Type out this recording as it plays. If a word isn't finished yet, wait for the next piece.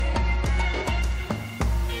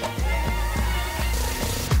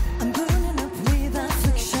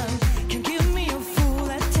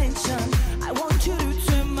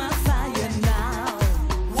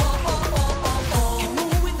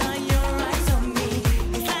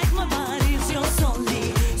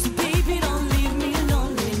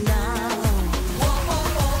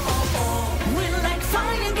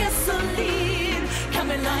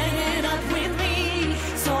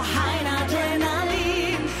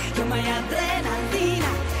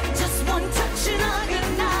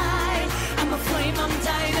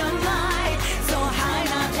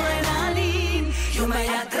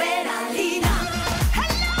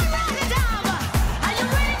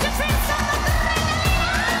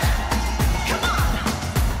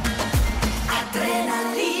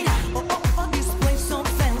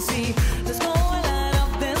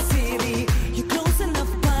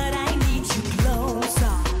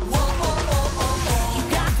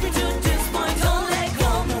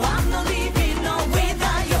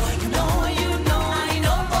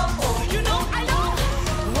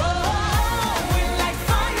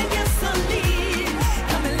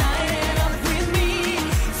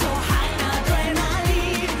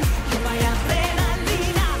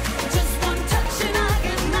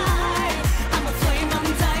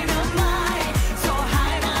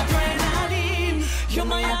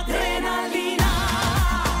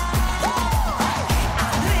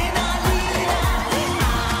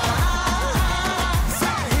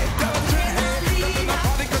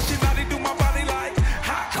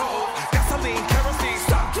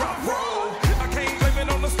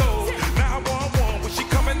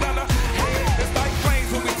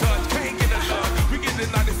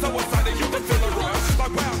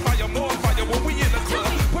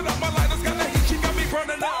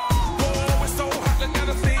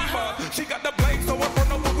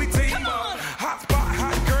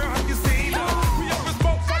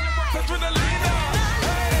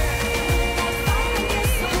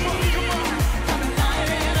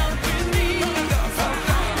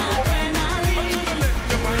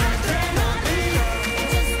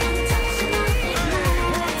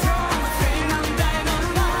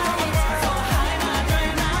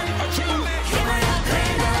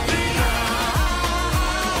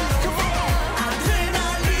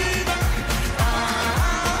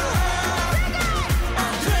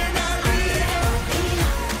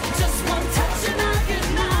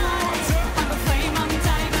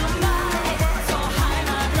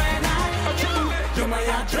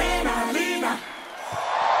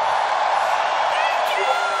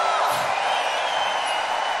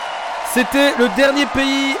C'était le dernier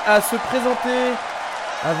pays à se présenter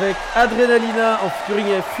avec Adrenalina en featuring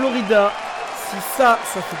Florida. Si ça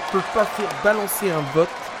ne peut pas faire balancer un vote,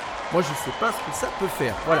 moi je sais pas ce que ça peut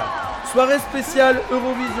faire. Voilà. Soirée spéciale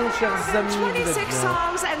Eurovision, chers amis. 26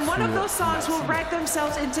 songs and one of those songs will write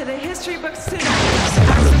themselves into the history books tonight.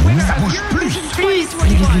 Ça bouge plus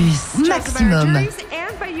maximum.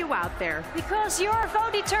 And by you out there. Because your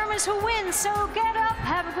vote determines who wins, so get up,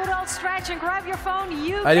 have a good old stretch and grab your phone.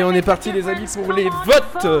 Allez, on est parti les amis pour les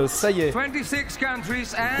votes. Ça y est. 26 countries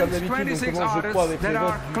Comme and d'habitude, 26 on commence je crois avec artists les that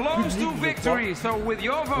are votes close du to public, victory. So with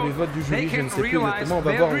your Pour les vote, votes du they jury, je can ne sais plus realize exactement. On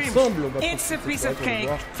va their voir dreams. ensemble. On va It's a piece of profiter, cake.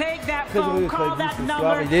 on va voir. Take that Très heureux phone, d'être call avec that vous ce soir.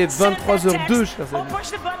 number, Il est send that 23h02, text, chers or amis. push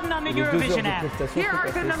the button on the Il est 2 heures Eurovision de app. prestation. Here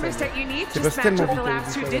are the numbers that you need. C'est Just pas tellement match up vite the avec last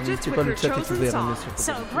vous, two chers amis. digits C'est with pas le your chat qui chosen ouvert, song. bien sûr.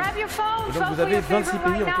 So grab your phone, Et donc, vote vous for avez your 26 favorite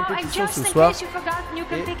pays right en now, and compétition just ce in soir. case you forgot, you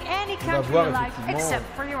can Et pick any on va country voir you like, effectivement except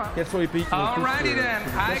for your own. quels sont les pays qui vont tous Alrighty then,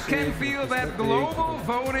 I can feel that global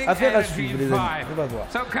voting affaire à energy suivre, les amis. vibe. On va voir.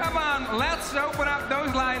 So come on, let's open up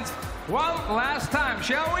those lines one last time,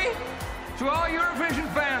 shall we? To all Eurovision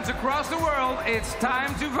fans across the world, it's time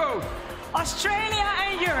to vote. Australia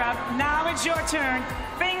and Europe, now it's your turn.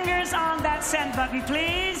 Fingers on that send button,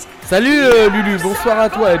 please. Salut Lulu, bonsoir à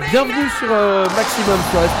toi et bienvenue sur Maximum,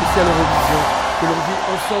 soirée spéciale Eurovision que l'on vit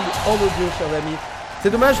ensemble en audio, chers amis. C'est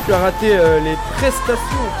dommage, tu as raté les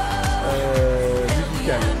prestations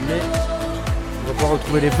musicales, mais on va pouvoir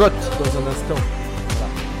retrouver les votes dans un instant. Voilà,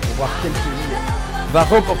 pour voir quel pays va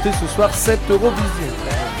remporter ce soir cette Eurovision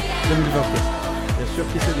 2021. Bien sûr,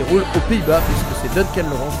 qui se déroule aux Pays-Bas, puisque c'est Duncan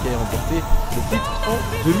Lawrence qui a remporté le titre en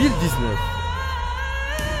 2019.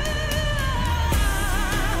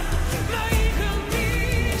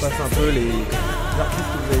 On passe un peu les artistes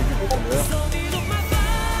que vous avez vus tout à l'heure.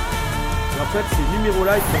 Et en fait, ces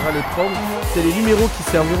numéros-là, il faudra les prendre. C'est les numéros qui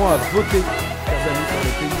serviront à voter, chers amis, sur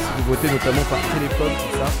les pays, si vous votez notamment par téléphone,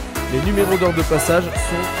 tout ça. Les numéros d'ordre de passage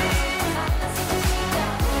sont...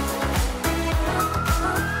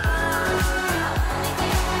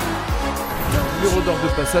 Les numéros d'ordre de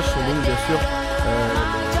passage sont donc, bien sûr...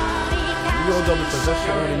 les numéros d'ordre de passage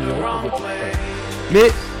seront les numéros pour voter. Mais...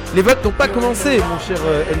 les votes n'ont pas commencé, mon cher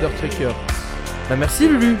Undertaker. Bah merci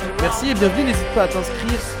Lulu, merci et bienvenue. N'hésite pas à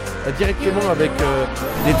t'inscrire directement avec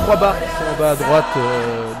les 3 barres qui sont en bas à droite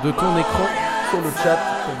de ton écran sur le chat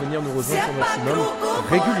pour venir nous rejoindre sur Maximum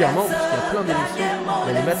régulièrement, parce qu'il y a plein d'émissions.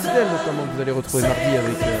 Il y a les matinales notamment que vous allez retrouver mardi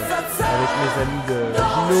avec mes amis de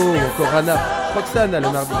Gino ou encore Anna. Je crois que c'est Anna le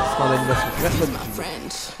mardi qui sera en animation. Mercredi.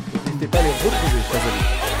 N'hésitez pas à les retrouver, chers amis.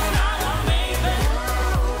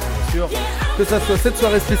 Que ça soit cette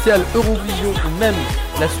soirée spéciale Eurovision ou même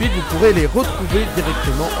la suite, vous pourrez les retrouver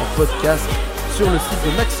directement en podcast sur le site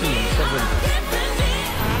de Maximum, chers amis.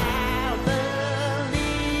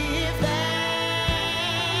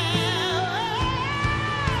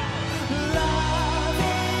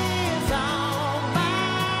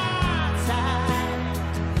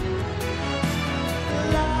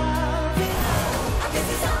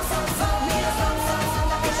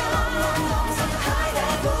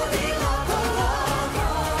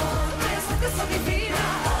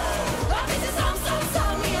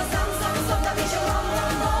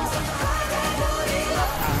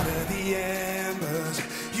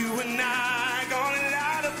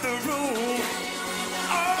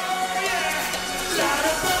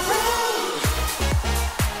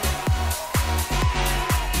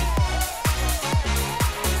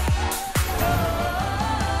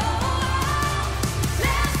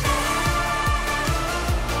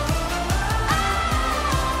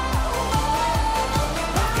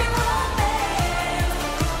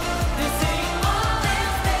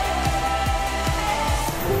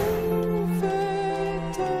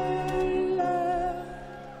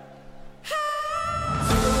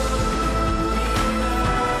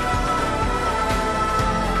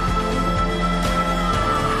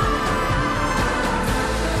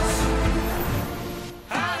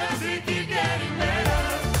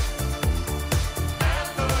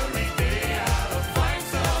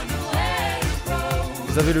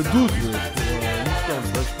 Vous avez le 12 pour l'Islande,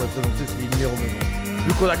 je pourrais présenter ces numéros maintenant.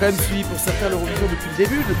 Vu qu'on a quand même suivi pour certains l'Eurovision depuis le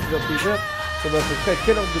début, depuis 21h, ça va à peu près à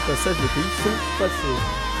quel ordre de passage les pays sont passés.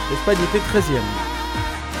 L'Espagne était 13e.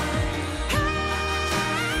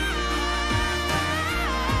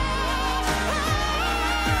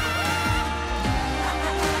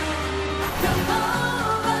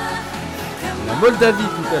 La Moldavie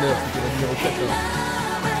tout à l'heure, c'était le numéro 14.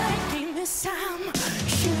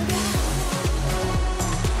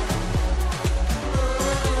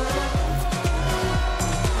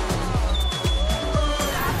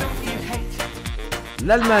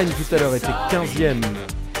 L'Allemagne tout à l'heure était 15e.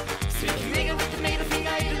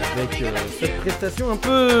 avec cette prestation un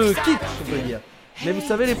peu kitsch, on peut dire. Mais vous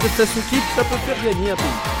savez, les prestations kitsch, ça peut faire gagner un pays.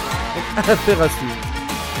 Donc, affaire à suivre.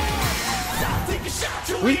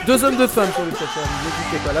 Oui, 2 hommes de femmes sur le plateau,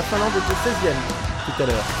 n'hésitez pas. La Finlande était 16e tout à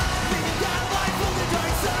l'heure.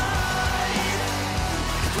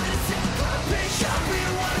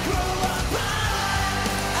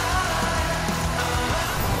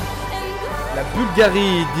 La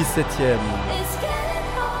Bulgarie, 17e.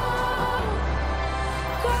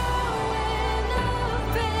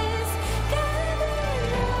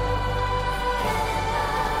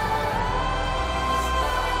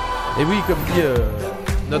 Et oui, comme dit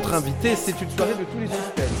notre invité, c'est une soirée de tous les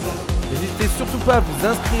suspense. N'hésitez surtout pas à vous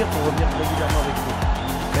inscrire pour revenir régulièrement avec nous.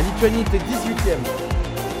 La Lituanie était 18e.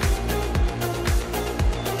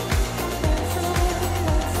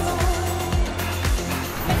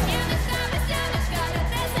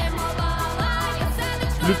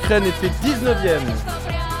 L'Ukraine était 19e.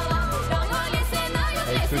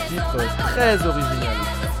 Avec ce titre très original.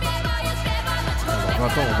 Alors,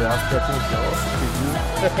 attends, on verra ce qu'attend.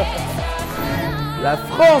 La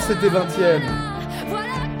France était 20e.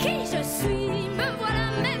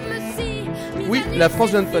 Oui, la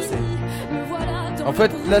France vient de passer. En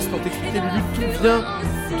fait, là, c'est pour t'expliquer, Lulu, tout vient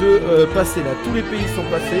de passer. Là, tous les pays sont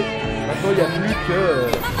passés. Maintenant, il n'y a plus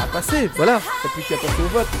qu'à passer. Voilà, il n'y a plus qu'à passer au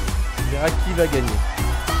vote. On verra qui va gagner.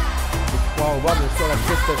 Et tu pourras revoir bien sûr la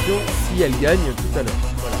prestation si elle gagne tout à l'heure.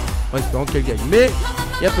 Voilà, en espérant qu'elle gagne. Mais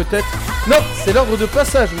il y a peut-être... Non, c'est l'ordre de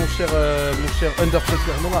passage, mon cher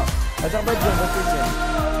Undertaker Nora. Azerbaïdjan, 21e.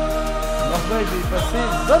 Norvège est passé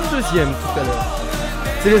 22e tout à l'heure.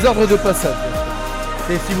 C'est les ordres de passage, bien sûr.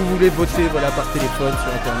 Et si vous voulez voter voilà, par téléphone,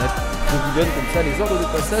 sur internet, je vous donne comme ça les ordres de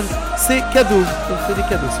passage. C'est cadeau. Donc c'est des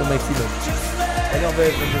cadeaux sur Maximum. La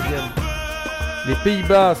Norvège, 22e. Les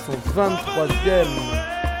Pays-Bas sont 23e.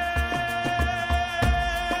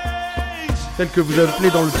 Celle que vous appelez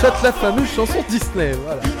dans le chat la fameuse chanson Disney.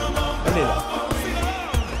 Voilà. Elle est là.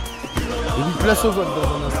 Et une place au vote dans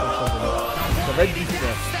un instant. Ça va être difficile.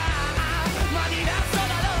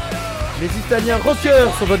 Les Italiens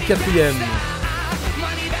rockers sont 24e.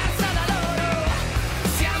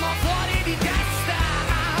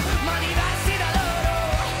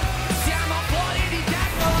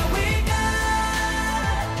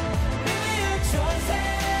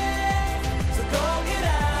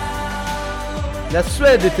 La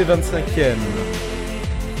Suède était 25e.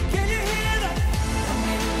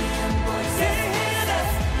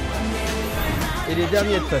 Et les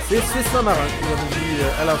derniers de passer, c'est Saint-Marin, qui nous avons vu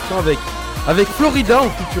à l'instant avec Florida en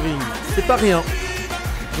featuring. C'est pas rien.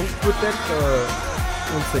 Donc peut-être,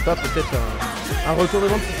 on ne sait pas, peut-être un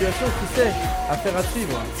retournement de situation, qui sait, affaire à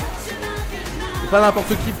suivre. C'est pas n'importe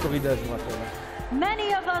qui Florida, je vous rappelle.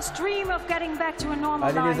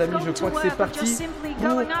 Allez les amis, je crois que c'est parti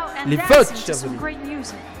pour les votes, chers amis.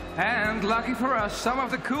 And lucky for us, some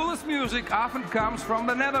of the coolest music often comes from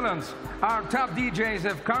the Netherlands. Our top DJs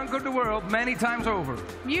have conquered the world many times over.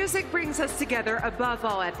 Music brings us together above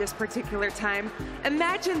all at this particular time.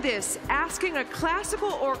 Imagine this, asking a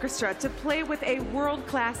classical orchestra to play with a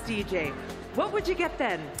world-class DJ. What would you get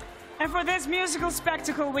then? And for this musical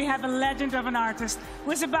spectacle, we have a legend of an artist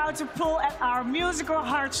who is about to pull at our musical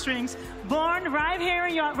heartstrings, born right here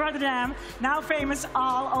in Rotterdam, now famous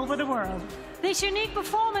all over the world. This unique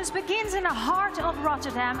performance begins in the heart of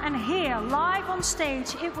Rotterdam, and here, live on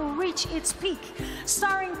stage, it will reach its peak.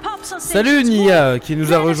 Starring pop sensations. Salut Nia qui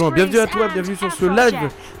nous a rejoint. Bienvenue à toi, bienvenue sur ce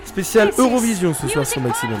live spécial Eurovision ce soir sur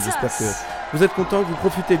Maximum. J'espère que vous êtes contents, que vous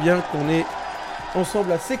profitez bien, qu'on est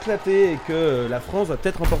ensemble à s'éclater et que la France va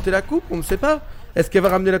peut-être remporter la coupe, on ne sait pas. Est-ce qu'elle va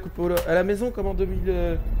ramener la coupe à la maison comme en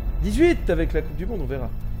 2018 avec la Coupe du Monde, on verra.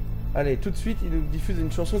 Allez, tout de suite, il nous diffuse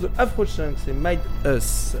une chanson de Afrochunk, c'est Mind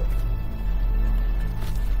Us.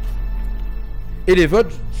 Et les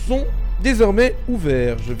votes sont désormais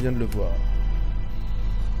ouverts, je viens de le voir.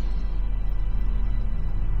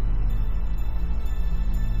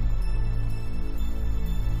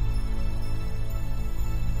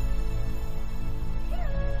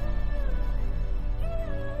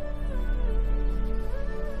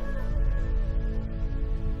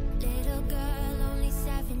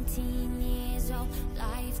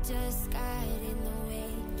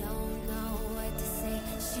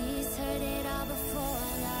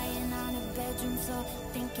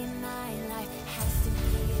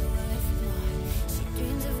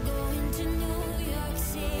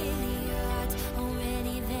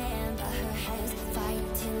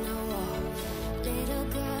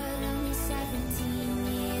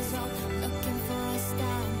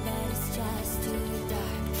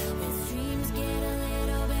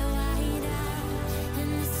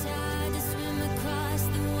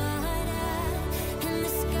 The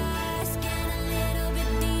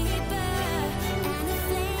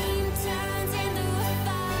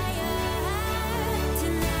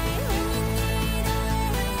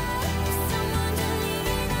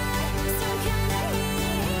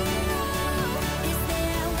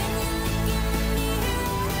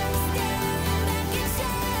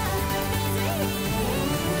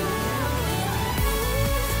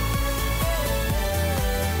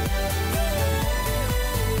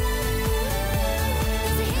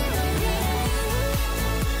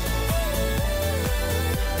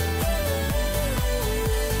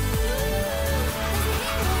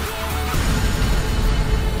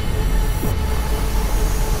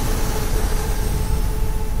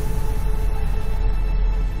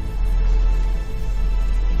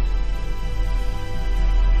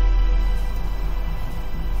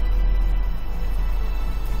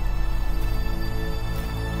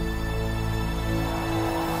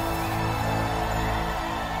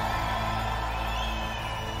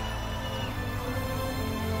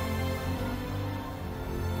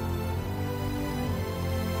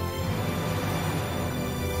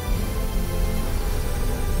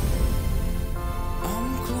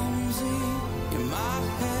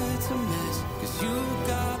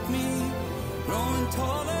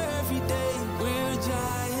taller every day. We're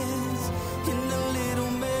giants in a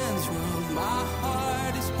little man's world. My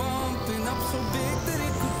heart is pumping up so big that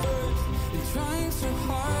it could burst. And trying so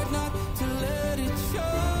hard not to let it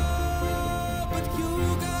show. But you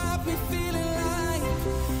got me feeling like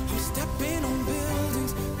I'm stepping on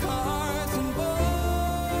buildings, cars and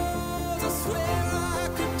balls. I swear I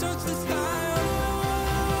could touch the sky.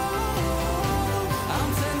 I'm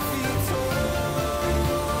 10 feet tall.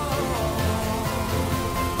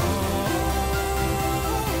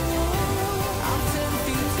 I'm 10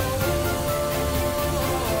 feet tall.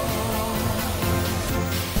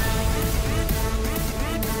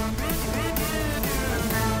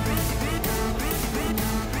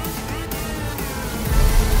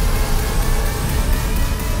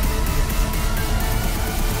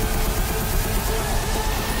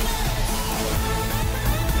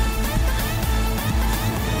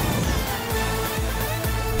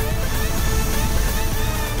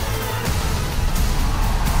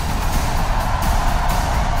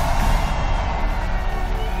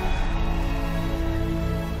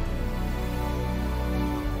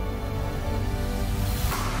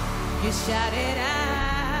 You shout it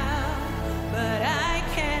out, but I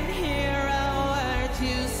can't hear a word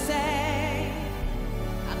you say.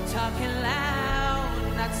 I'm talking loud,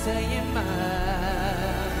 not saying much.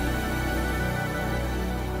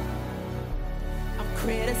 I'm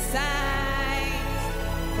criticized,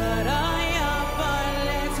 but all your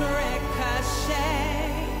bullets ricochet.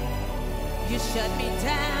 You shut me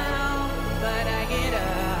down, but I get up.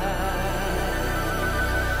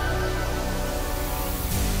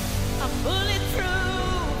 I'm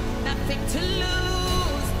bulletproof, nothing to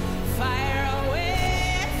lose. Fire away,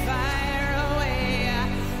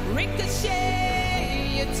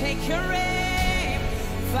 ricochet. You take your aim.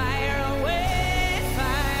 Fire away,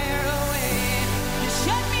 you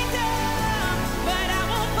shut me down, but I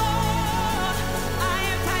won't fall. I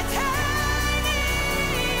am titanium.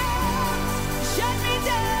 Shut me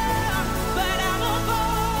down, but I won't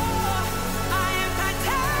fall. I am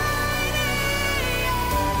titanium.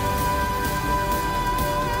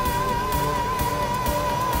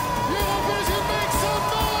 EUROVISION, make some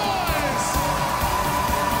noise!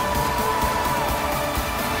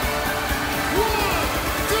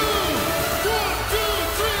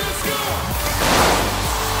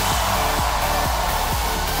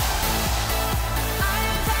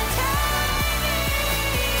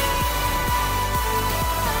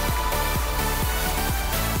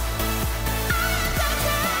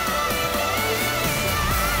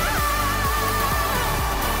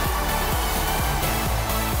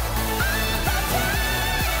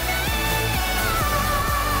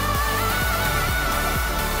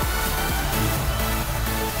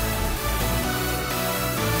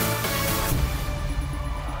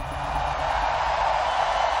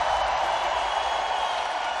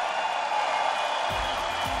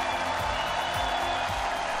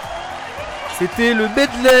 'C'était le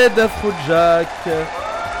medley d'Afrojack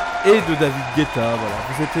et de David Guetta. Voilà,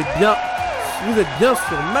 vous êtes bien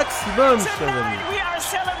sur Maximum, chers amis.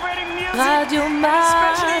 Radio Maximum,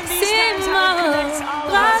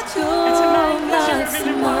 Radio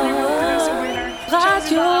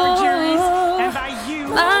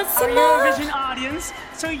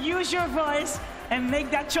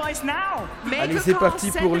Allez, c'est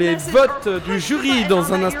parti pour les votes du jury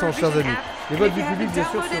dans un instant, chers amis. Les votes du public, bien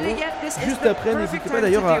sûr, seront juste après. N'hésitez pas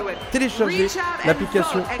d'ailleurs à télécharger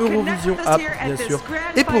l'application EUROVISION App, bien sûr.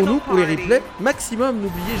 Et pour nous, pour les replays, Maximum,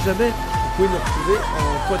 n'oubliez jamais, vous pouvez nous retrouver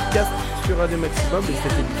en podcast sur Radio Maximum et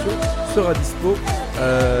cette émission sera dispo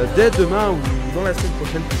dès demain ou dans la semaine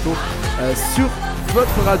prochaine plutôt sur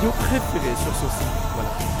votre radio préférée, sur son site. Voilà.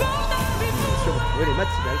 Bien sûr, vous retrouvez les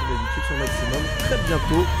matinales de d'habitude sur Maximum très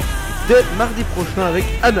bientôt, dès mardi prochain avec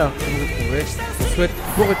Anna. Vous nous retrouverez. Je vous souhaite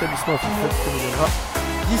bon rétablissement à tous ceux qui reviendra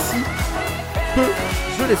d'ici peu,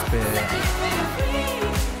 je l'espère.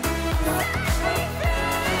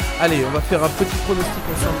 Allez, on va faire un petit pronostic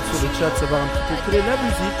ensemble sur le chat, savoir un petit peu quelle est la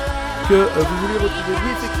musique que vous voulez retrouver.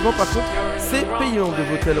 Oui, effectivement, par contre, c'est payant de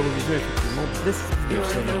voter à l'Eurovision, effectivement,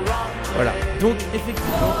 voilà, donc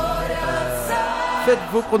effectivement, faites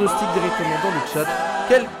vos pronostics directement dans le chat.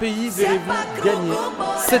 Quel pays verrez-vous gagner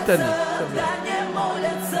cette année?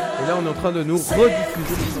 Et là, on est en train de nous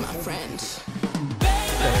rediffuser les chansons.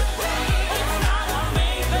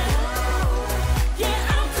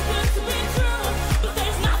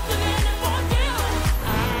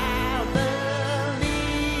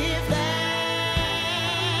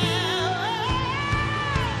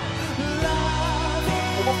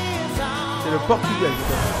 Le Portugal,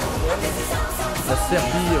 la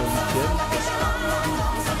Serbie en 8e.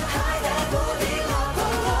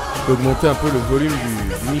 Je peux augmenter un peu le volume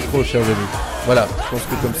du micro, chers amis. Voilà, je pense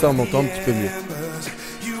que comme ça on m'entend un petit peu mieux.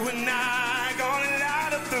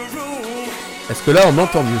 Est-ce que là on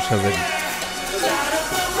m'entend mieux, chers amis?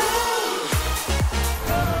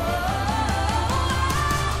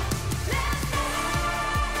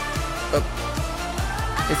 Hop.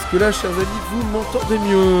 Est-ce que là, chers amis, vous m'entendez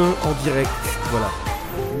mieux en direct? Voilà.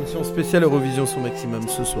 Émission spéciale Eurovision son maximum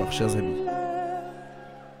ce soir, chers amis.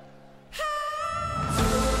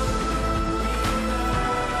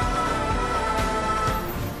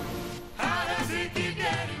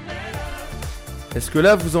 Est-ce que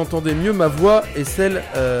là vous entendez mieux ma voix et celle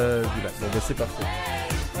du lac? Bon bah c'est parfait.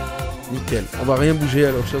 Nickel. On va rien bouger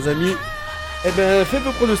alors, chers amis. Eh ben faites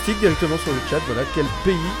vos pronostics directement sur le chat. Voilà, quel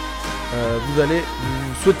pays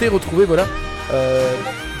vous souhaitez retrouver, voilà,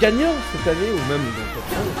 gagnant cette année, ou même dans le top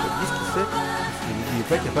 1, le top 10, qui sait. Parce que n'oubliez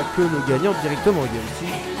pas qu'il n'y a pas que nos gagnants directement. Il y a aussi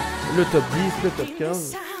le top 10, le top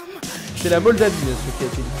 15. C'est la Moldavie, ce qui a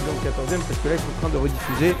été diffusé en 14e, parce que là ils sont en train de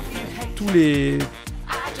rediffuser tous les...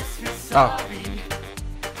 Ah,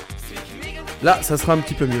 là, ça sera un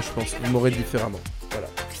petit peu mieux, je pense. Vous m'aurez différemment. Voilà.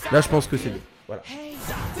 Là, je pense que c'est mieux. Voilà.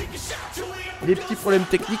 Les petits problèmes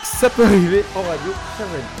techniques, ça peut arriver en radio, ça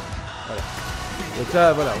va être. Voilà. Donc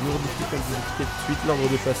là, voilà, on nous rediscute comme vous expliquez tout de suite l'ordre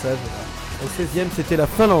de passage. Voilà. Au 16e, c'était la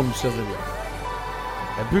Finlande, chers amis.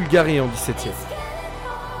 La Bulgarie en 17e.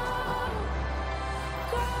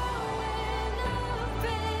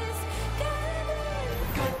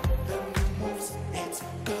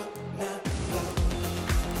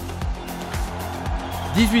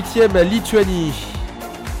 « 18e, la Lituanie. »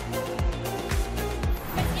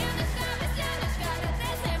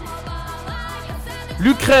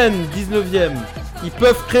 L'Ukraine, 19e. Ils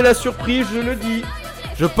peuvent créer la surprise, je le dis.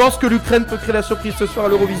 Je pense que l'Ukraine peut créer la surprise ce soir à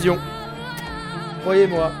l'Eurovision.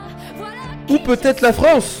 Croyez-moi. Ou peut-être la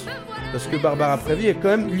France. Parce que Barbara Pravi a quand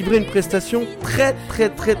même livré une prestation très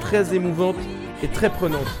émouvante et très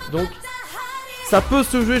prenante. Donc, ça peut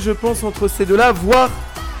se jouer, je pense, entre ces deux-là, voire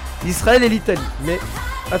l'Israël et l'Italie. Mais,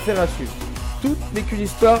 affaire à suivre. Tout n'est qu'une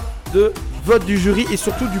histoire de vote du jury et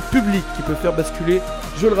surtout du public qui peut faire basculer,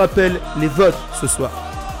 je le rappelle, les votes ce soir.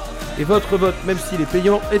 Et votre vote, même s'il est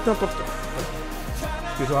payant, est important.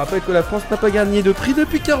 Parce que je rappelle que la France n'a pas gagné de prix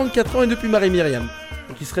depuis 44 ans et depuis Marie-Myriam.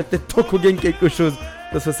 Donc il serait peut-être temps qu'on gagne quelque chose,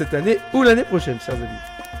 que ce soit cette année ou l'année prochaine, chers amis.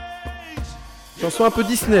 Chanson un peu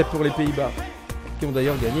Disney pour les Pays-Bas, qui ont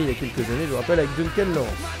d'ailleurs gagné il y a quelques années, je le rappelle, avec Duncan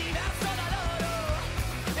Lawrence.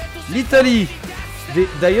 L'Italie.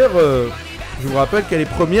 D'ailleurs, je vous rappelle qu'elle est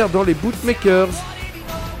première dans les bootmakers.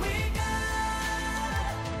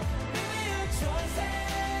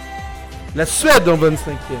 La Suède en 25e.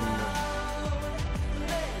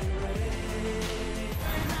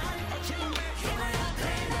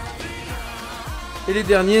 Et les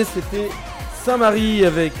derniers, c'était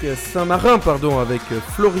Saint-Marin, avec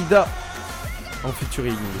Florida en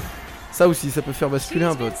featuring. Ça aussi, ça peut faire basculer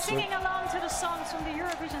un vote. Ouais.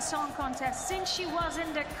 Since she was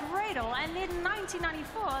in the cradle, and in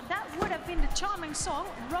 1994 that would have been the charming song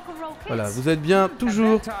Rock and Roll Kids. Voilà, vous êtes bien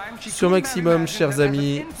toujours sur Maximum, chers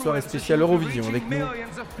amis. Soirée spéciale Eurovision avec nous.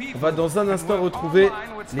 On va dans un instant retrouver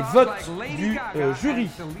les votes du jury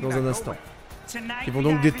dans un instant. Qui vont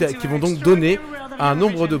donc donner un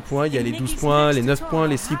nombre de points. Il y a les 12 points, les 9 points,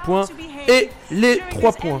 les 6 points et les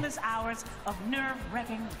 3 points.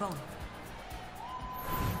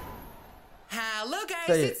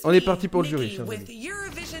 Ça y est, on est parti pour le jury, chers amis.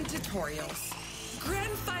 EUROVISION tutorials.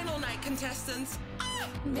 Grand final night contestants.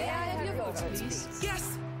 May I have your votes, please?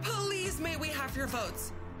 Yes, please may we have your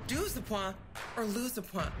votes. 12 points or lose a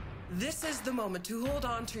point. This is the moment to hold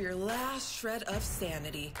on to your last shred of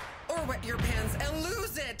sanity. Or wet your pants and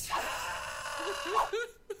lose it.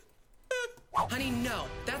 Honey, no,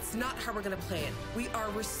 that's not how we're gonna play it. We are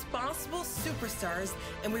responsible superstars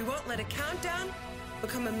and we won't let a countdown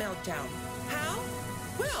become a meltdown. How?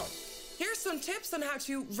 Well, here's some tips on how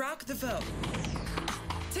to rock the vote.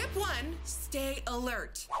 Tip 1, stay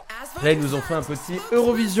alert. Là, ils nous ont fait un petit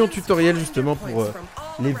Eurovision tutoriel justement pour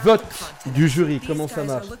les votes du jury, comment ça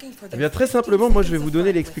marche. Eh bien, très simplement, moi je vais vous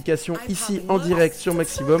donner l'explication ici en direct sur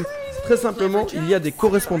Maximum. Très simplement, il y a des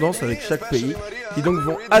correspondances avec chaque pays qui donc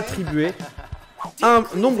vont attribuer un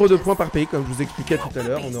nombre de points par pays, comme je vous expliquais tout à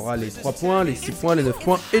l'heure. On aura les 3 points, les 6 points, les 9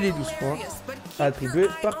 points et les 12 points à attribuer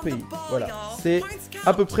par pays. Voilà, c'est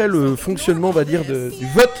à peu près le fonctionnement, on va dire, du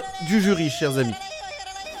vote du jury, chers amis.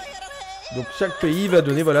 Donc chaque pays va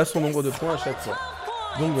donner son nombre de points à chaque fois.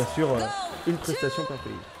 Donc bien sûr, une prestation par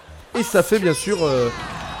pays. Et ça fait bien sûr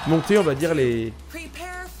monter, on va dire, les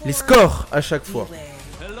scores à chaque fois.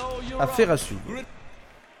 Affaire à suivre.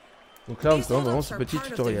 Donc là, on commence vraiment ce petit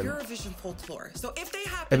tutoriel.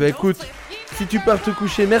 Eh ben écoute, si tu pars te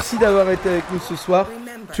coucher, merci d'avoir été avec nous ce soir.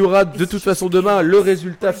 Tu auras de toute façon demain le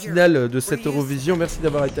résultat final de cette Eurovision. Merci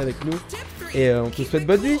d'avoir été avec nous. Et on te souhaite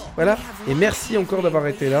bonne nuit. Voilà. Et merci encore d'avoir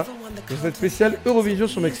été là. Pour cette spéciale Eurovision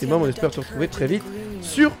sur Maximum. On espère te retrouver très vite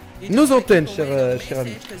sur nos antennes, cher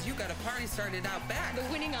ami.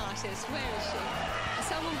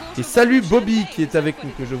 Et salut Bobby qui est avec nous,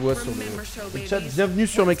 que je vois sur le chat. Bienvenue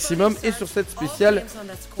sur Maximum et sur cette spéciale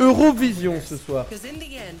Eurovision ce soir.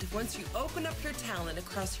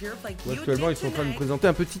 Actuellement, ils sont en train de nous présenter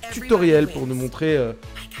un petit tutoriel pour nous montrer.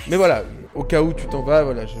 Mais voilà, au cas où tu t'en vas,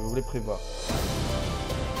 voilà, je voulais prévoir.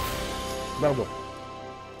 Pardon.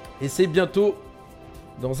 Et c'est bientôt,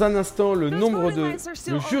 dans un instant, le nombre de...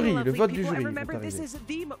 Le jury, le vote du jury.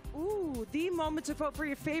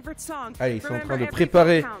 Allez, ils sont en train de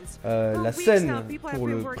préparer la scène pour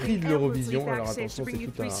le prix de l'Eurovision. Alors attention, c'est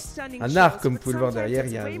tout un art, comme vous pouvez le voir derrière.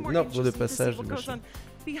 Il y a un ordre de passage de machin.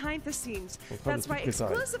 Behind the scenes. That's why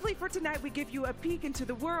exclusively for tonight we give you a peek into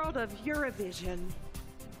the world of Eurovision.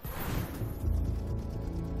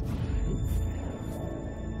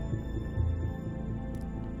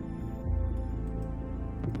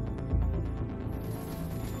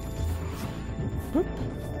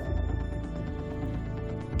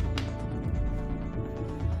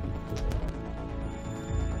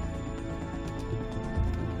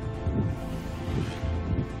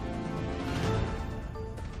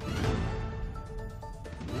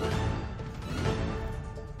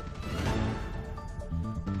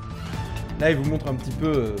 Là, il vous montre un petit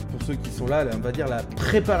peu, pour ceux qui sont là, on va dire la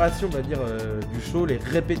préparation, du show, les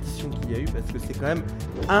répétitions qu'il y a eu, parce que c'est quand même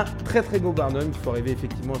un très très beau Barnum. Il faut arriver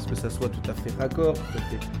effectivement à ce que ça soit tout à fait raccord, tout à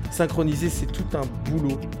fait synchronisé. C'est tout un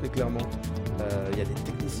boulot, très clairement. Il y a des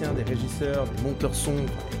techniciens, des régisseurs, des monteurs son,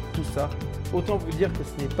 tout ça. Autant vous dire que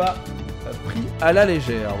ce n'est pas pris à la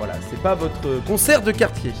légère. Voilà, c'est pas votre concert de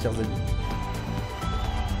quartier, chers amis.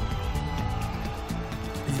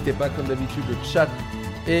 N'hésitez pas, comme d'habitude, le chat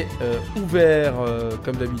est ouvert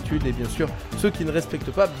comme d'habitude, et bien sûr ceux qui ne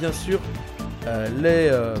respectent pas bien sûr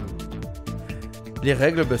les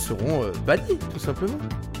règles seront bannis tout simplement,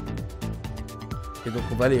 et donc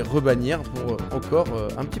on va les rebannir pour encore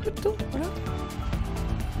un petit peu de temps. Voilà.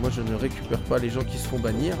 Moi je ne récupère pas les gens qui se font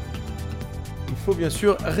bannir. Il faut bien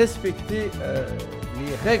sûr respecter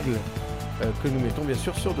les règles que nous mettons bien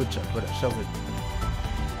sûr sur le chat. Voilà, chers amis.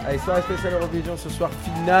 Allez, soirée spéciale Eurovision ce soir,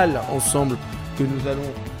 finale ensemble, que nous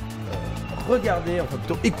allons regarder, enfin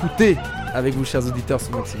plutôt écouter avec vous, chers auditeurs,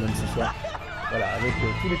 sur Maximum ce soir. Voilà, avec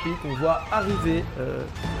tous les pays qu'on voit arriver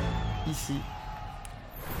ici.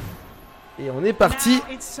 Et on est parti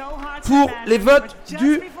pour les votes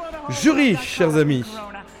du jury, chers amis.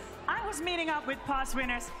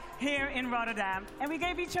 Here in Rotterdam, and we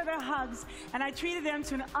gave each other hugs, and I treated them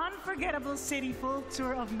to an unforgettable city full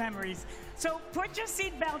tour of memories. So put your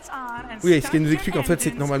seatbelts on and oui, et ce qui nous explique en fait,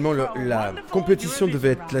 c'est que normalement la compétition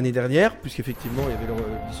devait être l'année dernière, puisqu'effectivement il y avait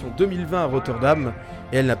l'Eurovision 2020 à Rotterdam,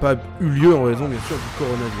 et elle n'a pas eu lieu en raison bien sûr du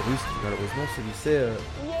coronavirus, qui malheureusement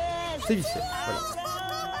sévissait. Voilà.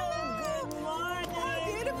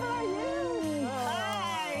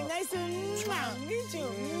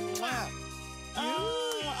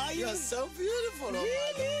 You're so beautiful. Oh my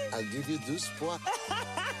God. I'll give you 12 points.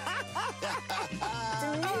 To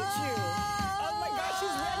meet you. Oh my God,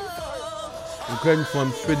 she's ready for it. Donc là, ils font un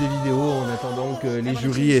petit peu des vidéos en attendant que les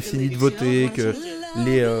jurys aient fini de voter, que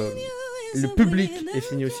le public ait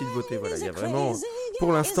fini aussi de voter. Voilà, il y a vraiment,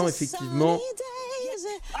 pour l'instant, effectivement,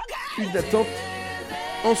 une attente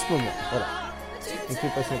en ce moment. Voilà. On fait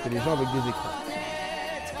patienter les gens avec des écrans.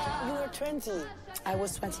 You were 20. I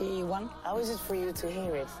was 21. How is it for you to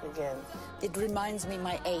hear it again? It reminds me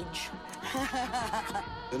my age.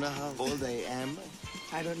 You know how old I am?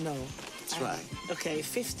 I don't know. Try. Okay,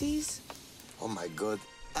 50s? Oh my God.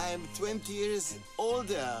 I'm 20 years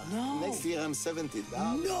older. No. Next year I'm 70.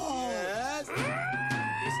 No. Yes.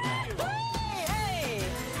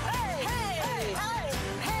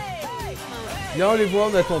 Là, on les voit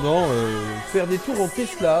en attendant faire des tours en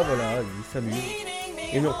Tesla. Voilà, ils s'amusent.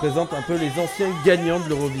 Et nous représente un peu les anciens gagnants de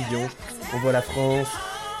l'Eurovision. On voit la France,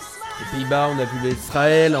 les Pays-Bas, on a vu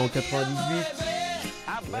l'Israël en 98.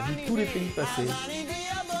 On a vu tous les pays passer.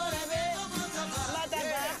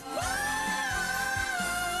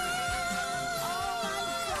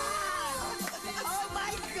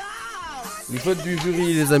 Les votes du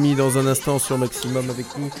jury, les amis, dans un instant sur Maximum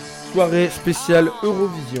avec nous. Soirée spéciale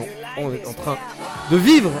Eurovision. On est en train de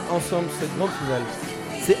vivre ensemble cette grande finale.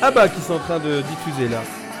 C'est ABBA qui sont en train de diffuser là.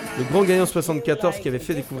 le grand gagnant 74 qui avait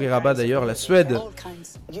fait découvrir ABBA d'ailleurs, la Suède,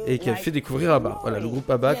 et qui avait fait découvrir ABBA. Voilà, le groupe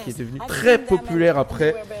ABBA qui est devenu très populaire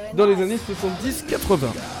après, dans les années 70-80.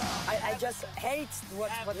 I just hate what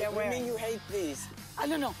they're wearing. You hate these. Ah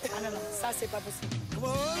non, non, ça c'est pas possible. Come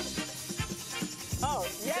on. Oh,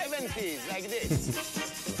 70s, like this.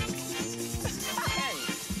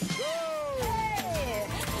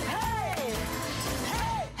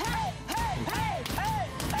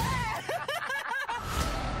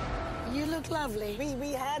 You look lovely.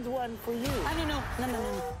 We had one for you. I don't know. No.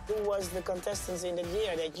 Who was the contestants in the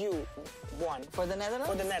year that you won? For the Netherlands?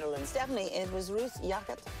 For the Netherlands. Definitely, it was Ruth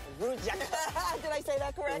Jacket. Ruth Jacket. Did I say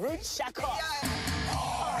that correct? Ruth Jacket.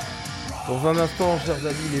 Dans un instant, chers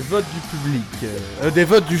amis, les votes du public, des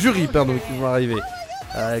votes du jury, pardon, qui vont arriver.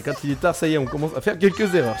 Quand il est tard, ça y est, on commence à faire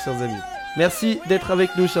quelques erreurs, chers amis. Merci d'être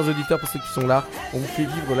avec nous, chers auditeurs, pour ceux qui sont là. On vous fait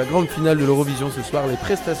vivre la grande finale de l'Eurovision ce soir. Les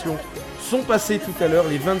prestations sont passées tout à l'heure.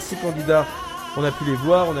 Les 26 candidats, on a pu les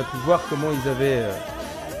voir. On a pu voir comment ils avaient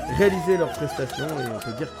réalisé leurs prestations. Et on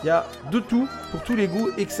peut dire qu'il y a de tout, pour tous les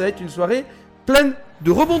goûts, et que ça va être une soirée pleine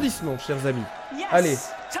de rebondissements, chers amis. Allez,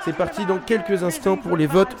 c'est parti dans quelques instants pour les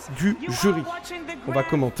votes du jury. On va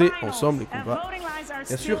commenter ensemble et qu'on va,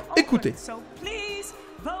 bien sûr, écouter.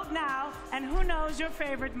 Vote now, and who knows, your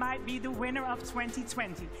favorite might be the winner of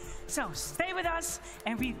 2020. So stay with us,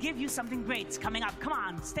 and we'll give you something great coming up. Come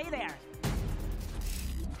on, stay there.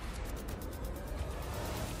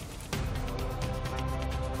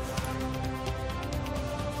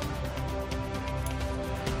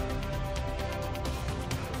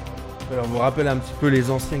 Alors, on vous rappelle un petit peu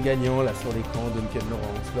les anciens gagnants là sur l'écran, Duncan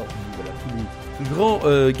Lawrence, Lordi, voilà, tous les grands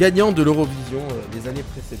gagnants de l'Eurovision des années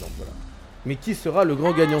précédentes. Voilà. Mais qui sera le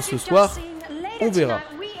grand gagnant ce soir? On verra.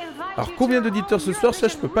 Alors combien d'auditeurs ce soir? Ça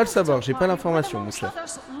je peux pas le savoir, j'ai pas l'information mon cher.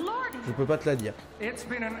 Je peux pas te la dire.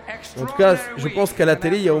 En tout cas, je pense qu'à la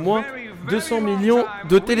télé il y a au moins 200 millions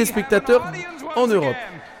de téléspectateurs en Europe.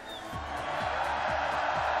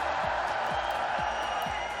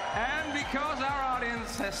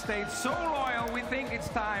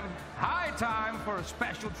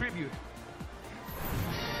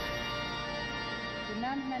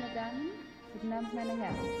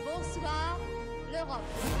 Bonsoir, l'Europe.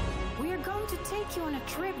 We are going to take you on a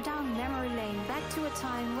trip down memory lane back to a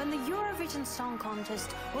time when the Eurovision Song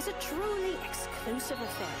Contest was a truly exclusive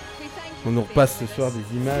affair. On nous repasse ce soir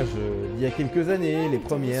des images d'il y a quelques années, les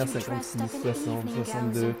premières, 56, 60,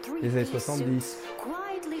 62, les années 70.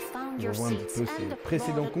 On voit un petit peu ces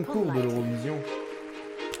précédents concours de l'Eurovision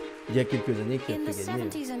il y a quelques années qui a fait gagner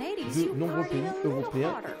de nombreux pays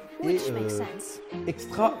européens et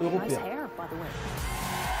extra-européens.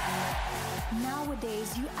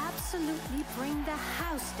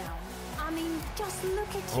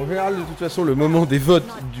 En général, de toute façon, le moment des votes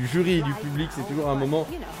du jury et du public, c'est toujours un moment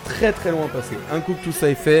très très loin passé. Un coup que tout ça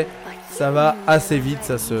est fait, ça va assez vite,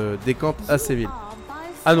 ça se décante assez vite.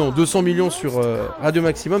 Ah non, 200 millions sur Radio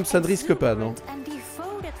Maximum, ça ne risque pas, non?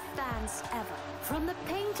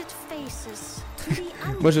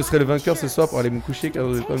 Moi je serai le vainqueur ce soir pour aller me coucher car je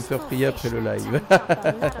ne vais pas me faire prier après le live.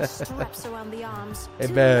 Eh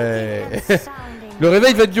ben, le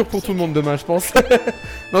réveil va être dur pour tout le monde demain je pense.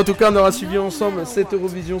 Mais en tout cas on aura suivi ensemble cette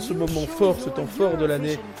Eurovision, ce moment fort, ce temps fort de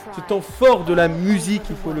l'année, ce temps fort de la musique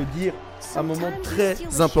il faut le dire. Un moment très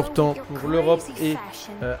important pour l'Europe et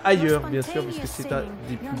ailleurs bien sûr puisque c'est un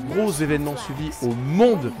des plus gros événements suivis au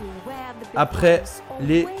monde après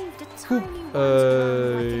les coupes,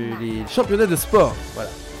 les championnats de sport. Voilà.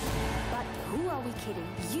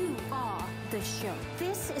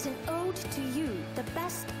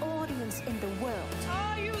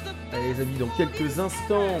 Allez les amis, dans quelques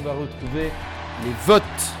instants, on va retrouver les votes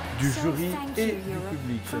du jury et du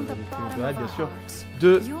public. On verra bien sûr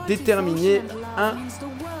de déterminer un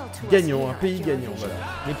gagnant, un pays gagnant. Voilà.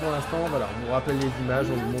 Mais pour l'instant, voilà, on vous rappelle les images,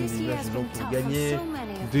 on vous montre des images des gens qui ont gagné,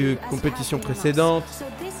 de compétitions précédentes.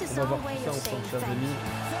 On va voir tout ça ensemble, chers amis,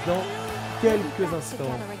 dans quelques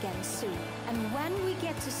instants.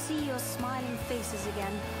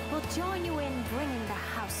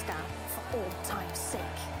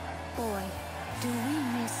 Boy, do we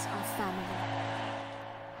miss our family.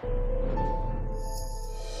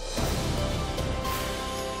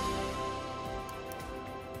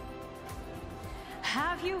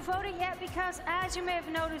 Have you voted yet? Because as you may have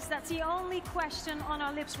noticed, that's the only question on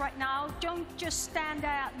our lips right now. Don't just stand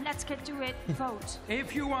there. Let's get to it. Vote.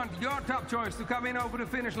 If you want your top choice to come in over the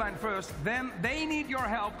finish line first, then they need your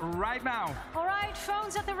help right now. All right,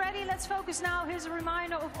 phones at the ready. Let's focus now. Here's a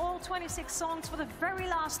reminder of all 26 songs for the very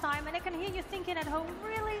last time. And I can hear you thinking at home,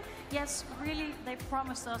 really? Yes, really, they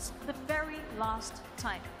promised us the very last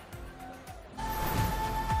time.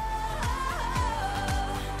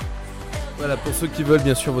 Voilà, pour ceux qui veulent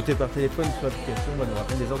bien sûr voter par téléphone sur l'application, on va nous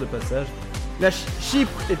rappeler les heures de passage. La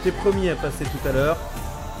Chypre était premier à passer tout à l'heure.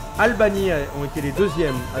 Albanie ont été les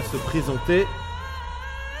deuxièmes à se présenter.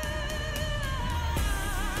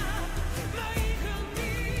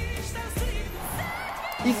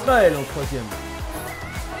 Israël en troisième.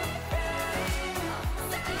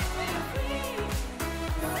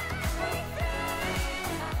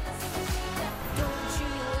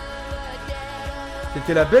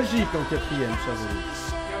 C'était la Belgique en quatrième, chers amis.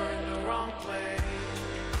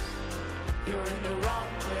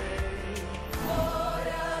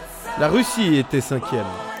 La Russie était cinquième.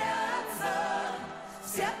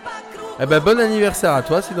 Eh ben bon anniversaire à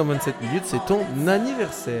toi, si dans 27 minutes c'est ton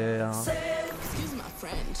anniversaire.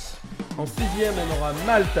 En sixième, on aura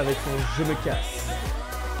Malte avec son Je me casse.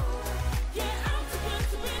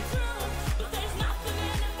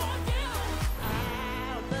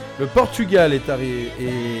 Le Portugal est arrivé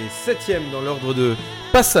et septième dans l'ordre de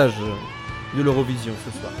passage de l'Eurovision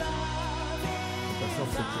ce soir. On passe en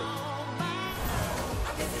septième.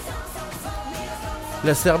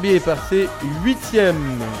 La Serbie est passée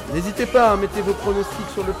huitième. N'hésitez pas à mettre vos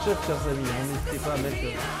pronostics sur le chat, chers amis. N'hésitez pas à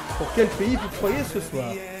mettre pour quel pays vous croyez ce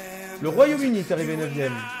soir. Le Royaume-Uni est arrivé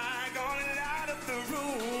 9e.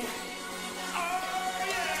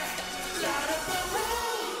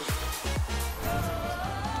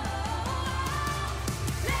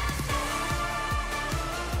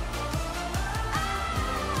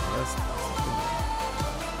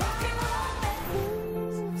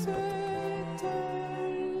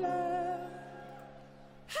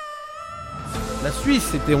 La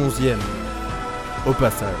Suisse était 11e au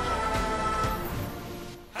passage.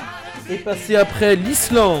 Et passé après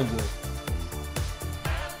l'Islande.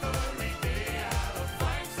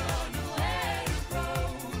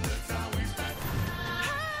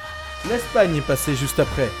 L'Espagne est passée juste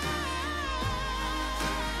après.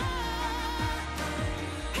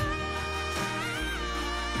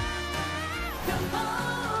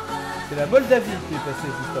 C'est la Moldavie qui est passée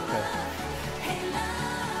juste après.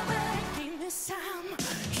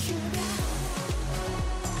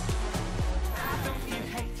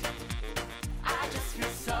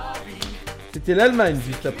 C'était l'Allemagne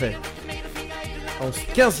juste après. En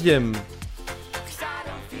 15e.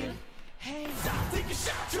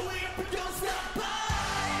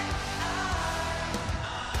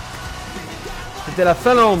 C'était la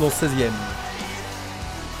Finlande en 16e.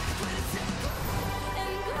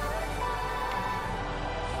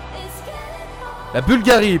 La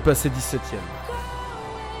Bulgarie est passée 17e.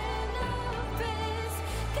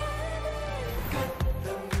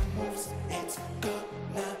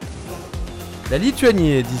 La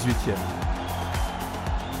Lituanie est 18e.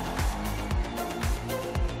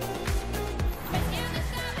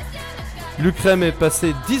 L'Ukraine est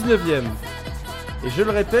passée 19e. Et je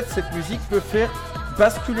le répète, cette musique peut faire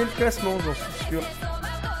basculer le classement, j'en suis sûr.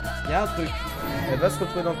 Il y a un truc. Elle va se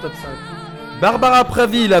retrouver dans le top 5. Barbara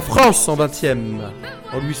Pravi, la France en 20e.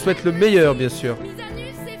 On lui souhaite le meilleur, bien sûr.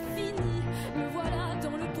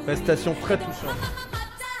 Prestation très touchante.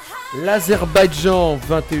 L'Azerbaïdjan,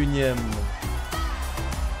 21e.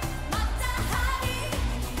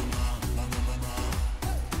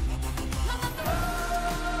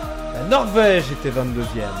 La Norvège était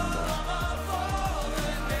 22e.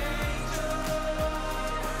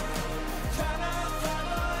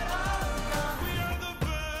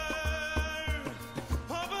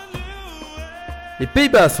 Les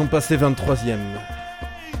Pays-Bas sont passés 23e.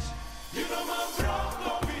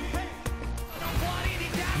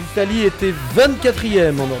 L'Italie était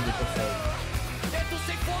 24e en ordre de passage.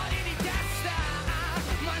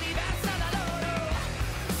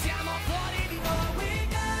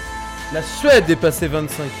 La Suède est passée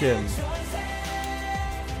 25e.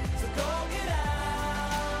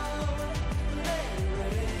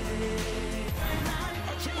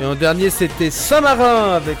 Et en dernier, c'était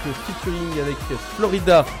Saint-Marin avec le featuring avec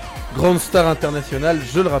Florida, grande star internationale,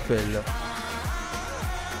 je le rappelle.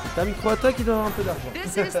 C'est un micro-attaque qui doit avoir un peu d'argent.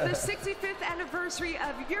 This is the 65th anniversary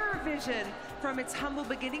of EUROVIsion. From its humble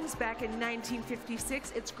beginnings back in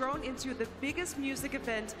 1956, it's grown into the biggest music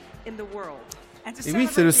event in the world. Et oui,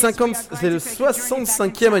 c'est le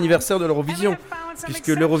 65e anniversaire de l'Eurovision, puisque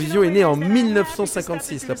l'Eurovision est née en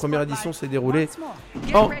 1956. La première édition s'est déroulée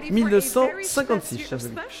en 1956, chers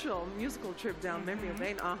amis.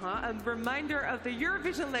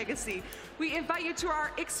 We invite you to our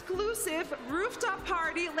exclusive rooftop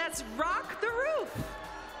party. Let's rock the roof.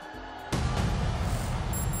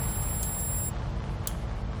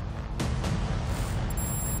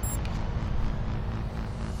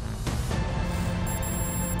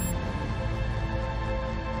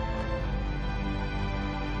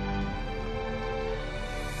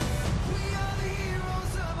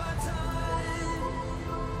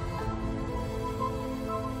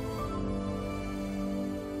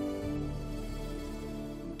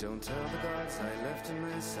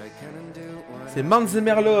 C'est Mans et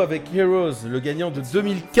Merlot avec Heroes, le gagnant de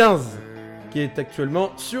 2015, qui est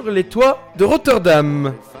actuellement sur les toits de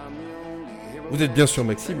Rotterdam. Vous êtes bien sûr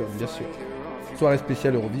Maxime, bien sûr. Soirée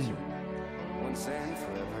spéciale Eurovision.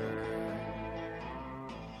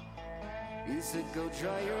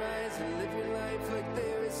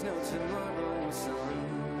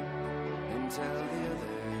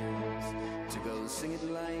 Sing it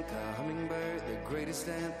like a hummingbird, the greatest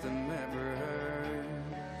anthem ever heard.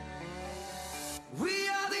 We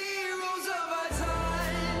are the heroes of our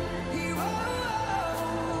time, heroes.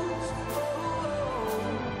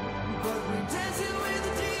 But we're dancing with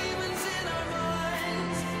the demons in our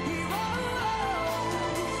minds, heroes.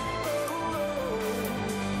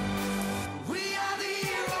 We are the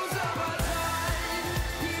heroes of our time,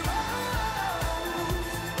 heroes.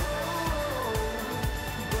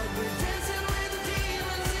 But we're dancing with the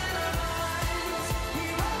demons in our minds,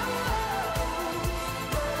 heroes.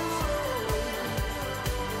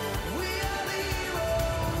 We are the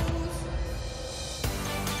heroes.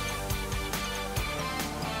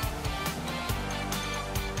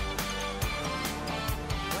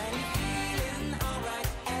 When you're feeling alright,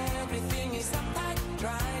 everything is uptight.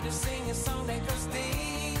 Try to sing a song that goes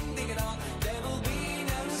ding, ding it all. There will be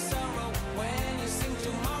no sorrow when you sing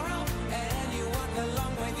tomorrow, and you walk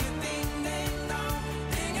along with your ding, ding dong,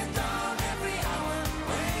 ding it dong every hour.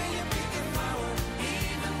 When you pick a flower,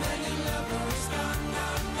 even when your lover is gone,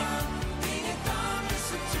 gone, gone. Ding it dong,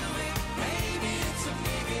 listen to it, maybe it's a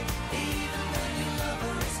biggie. Even when your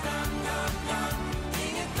lover is gone, gone, gone.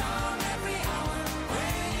 Ding it dong every hour.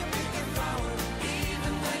 When you pick a flower,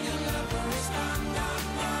 even when your lover is gone, gone,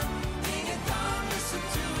 gone. Ding it dong, listen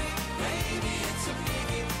to it, maybe it's a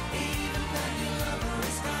biggie. Even when your lover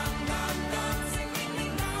is gone, gone, gone. Sing ding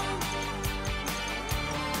ding dong.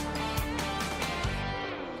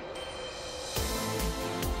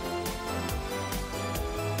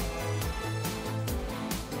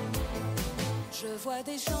 Je vois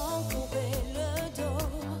des gens courber le dos,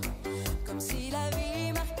 comme si la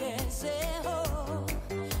vie marquait zéro.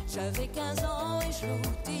 J'avais 15 ans et je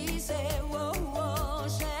vous disais, wow, wow,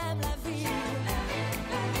 j'aime la vie.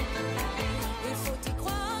 Il faut y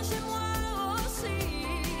croire, chez moi aussi.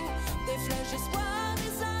 Des flèches d'espoir,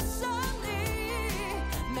 des insomnies.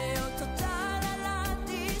 Mais au total, à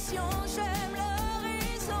l'addition, j'aime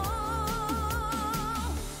l'horizon.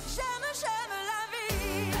 J'aime la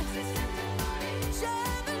vie.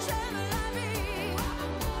 J'aime la vie.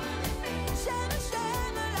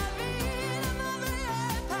 J'aime la vie. Ne m'en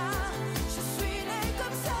veuillez pas. Je suis née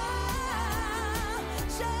comme ça.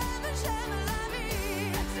 J'aime la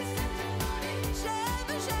vie.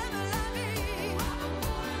 J'aime la vie.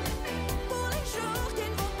 Pour les jours qui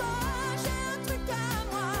ne vont pas, j'ai un truc à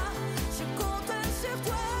moi. Je compte sur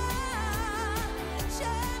toi.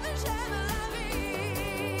 J'aime la vie.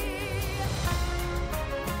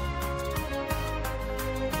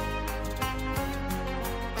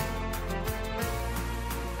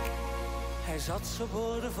 Hij zat zo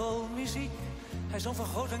boordevol muziek. Hij zong voor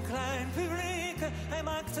groot en klein publiek. Hij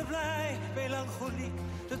maakte blij, melancholiek,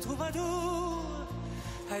 de troubadour.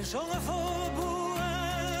 Hij zong er voor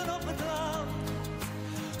boeren op het land.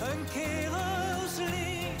 Een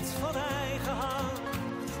kerelslied van eigen hand.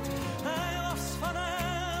 Hij was van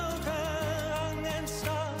elke rang en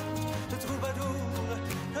stand. De troubadour,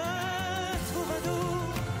 de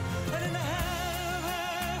troubadour. En in de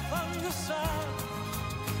herberg van de stad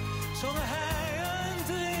zong hij een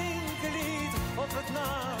drinklied op het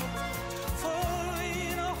nat. Voor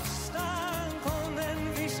wie nog staan kon en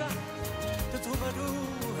wie zag. De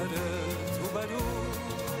troubadour, de troubadour.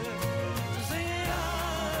 Zing la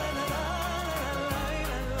la la la la la.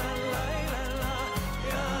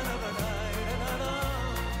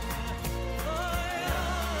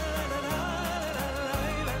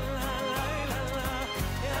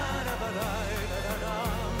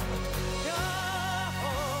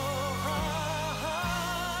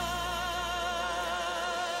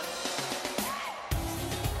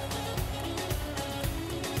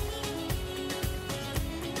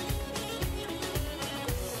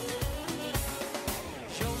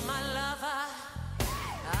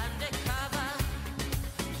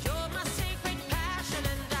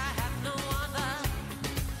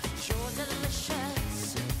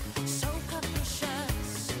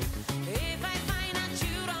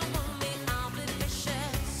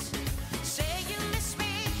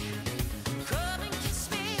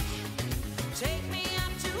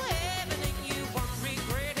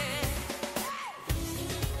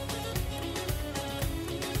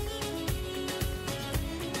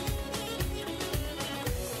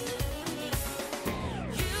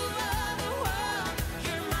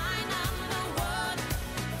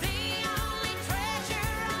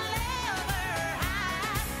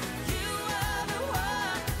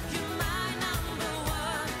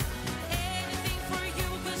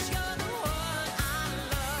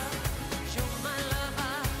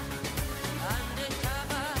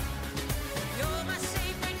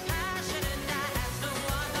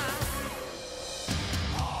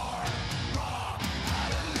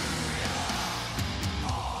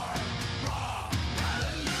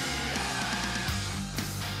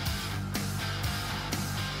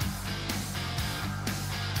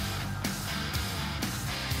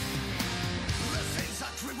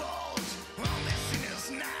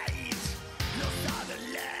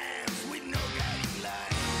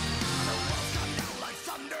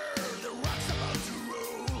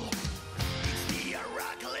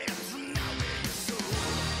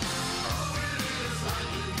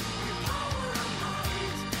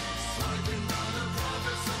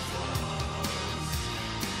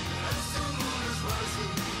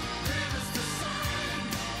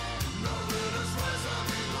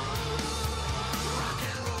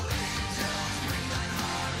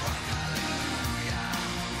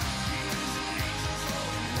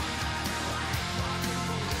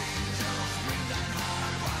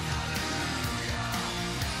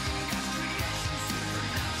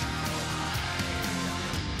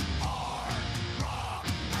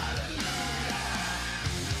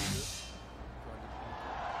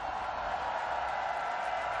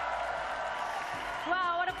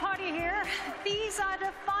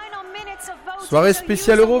 Soirée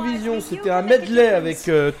spéciale Eurovision, c'était un medley avec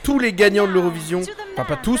tous les gagnants de l'Eurovision, enfin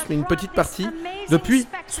pas tous mais une petite partie, depuis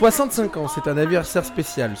 65 ans, c'est un anniversaire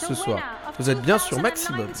spécial ce soir. Vous êtes bien sur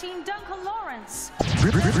Maximum.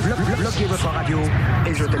 Bloquez votre radio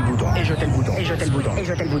et jetez le bouton, et jetez le bouton, et jetez le bouton, et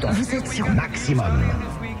jetez le bouton. Vous êtes sur Maximum.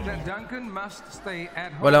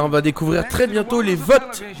 Voilà, on va découvrir très bientôt les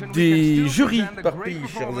votes des jurys par pays,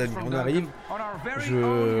 chers amis. On arrive.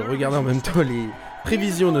 Je regarde en même temps les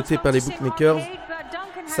prévisions notées par les bookmakers.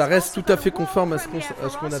 Ça reste tout à fait conforme à ce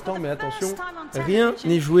qu'on attend, mais attention, rien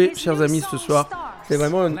n'est joué, chers amis, ce soir. C'est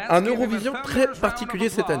vraiment un Eurovision très particulier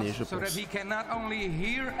cette année, je pense.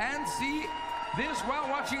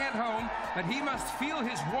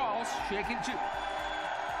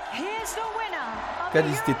 Car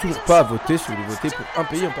n'hésitez toujours pas à voter si vous voulez voter pour un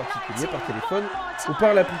pays en particulier par téléphone ou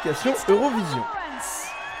par l'application Eurovision.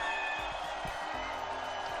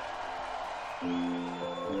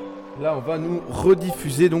 Là, on va nous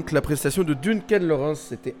rediffuser donc la prestation de Duncan Lawrence.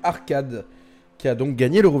 C'était Arcade qui a donc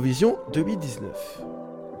gagné l'Eurovision 2019.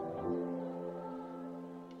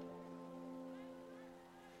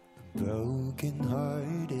 Broken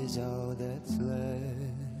heart is all that's left.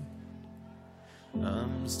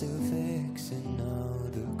 I'm still fixing all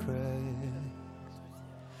the cracks.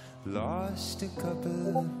 Lost a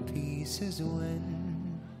couple of pieces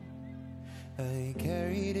when I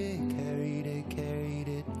carried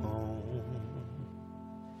it home.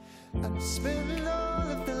 I spent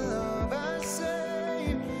all of the love I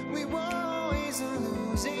saved. We were always a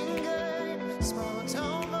losing game. Small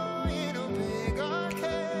town boy in a big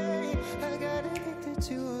arcade. I got addicted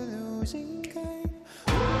to a losing game.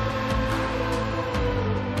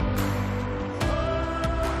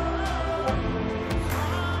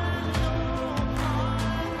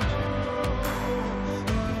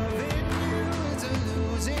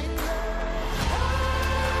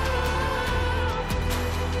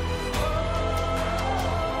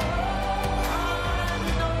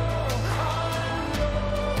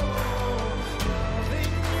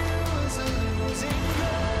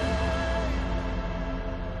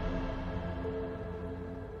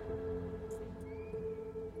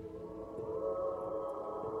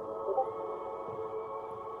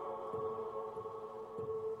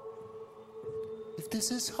 This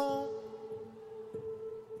is home,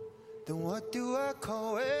 then what do I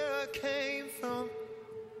call where I came from?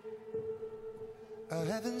 I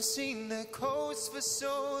haven't seen their coast for so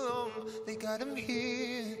long. They got them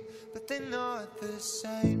here, but they're not the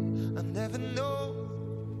same. I never know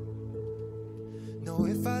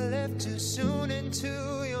if I left too soon and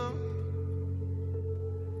too young.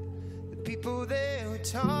 The people there who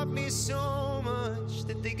taught me so much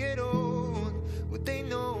that they get old. Would they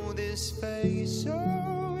know this face?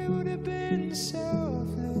 Oh, it would have been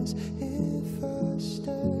selfless if I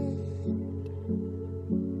stayed.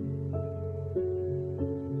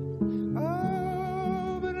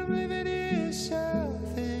 Oh, but I'm living here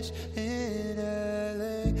selfish in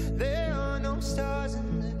LA. There are no stars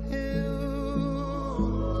in the hills,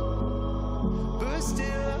 but still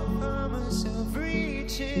I find myself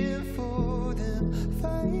reaching for them,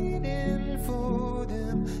 fighting for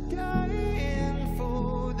them, dying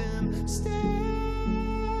for them. Still,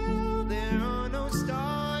 there are no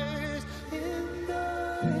stars in the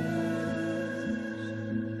hills.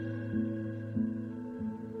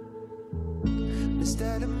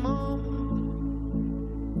 Instead of mom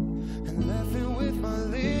and laughing with my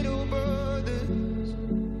little brothers,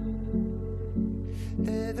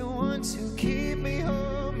 they're the ones who keep me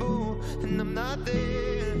humble, and I'm not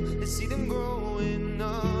there to see them growing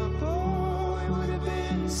up. Oh, it would have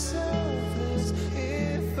been selfless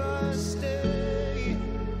if I stayed.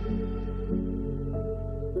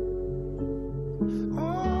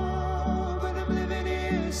 Oh, but I'm living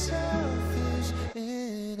here selfish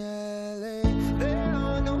in LA. There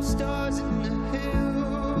are no stars in the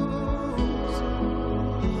hills,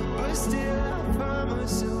 but still I find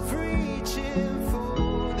myself reaching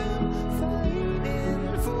for them,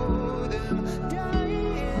 fighting for them,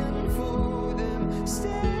 dying for them.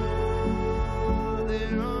 Still,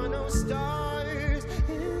 there are no stars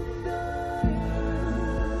in the hills.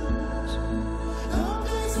 No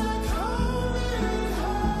place like home in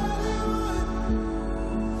Hollywood.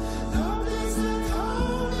 No place like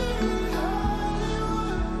home in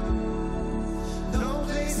Hollywood. No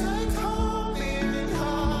place like home in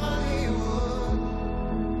Hollywood.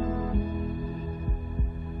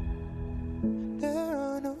 There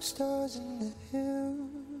are no stars in the hills,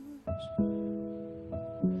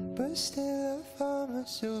 but still I find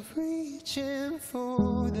myself reaching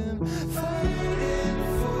for them, fighting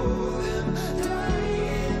for them,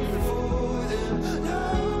 dying for them,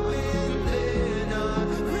 knowing they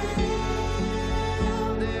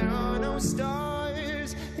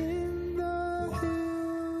stars in the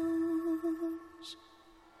hills.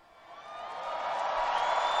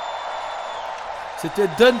 C'était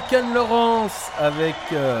Duncan Lawrence avec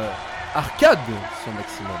Arcade sur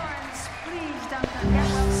Maximum.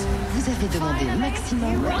 Vous avez demandé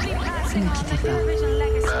maximum, ne quittez pas.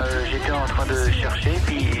 J'étais en train de chercher,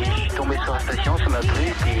 puis je suis tombé sur la station, ça m'a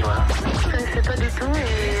plu, puis voilà. Je connaissais pas du tout,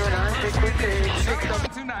 et voilà, j'écoute et je fais que ça.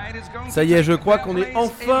 Ça y est, je crois qu'on est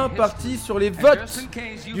enfin parti sur les votes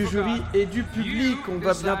du jury et du public. On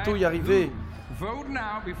va bientôt y arriver. Vote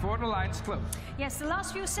now before the lines close. Yes, the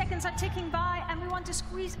last few seconds are ticking by, and we want to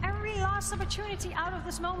squeeze every last opportunity out of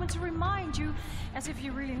this moment to remind you, as if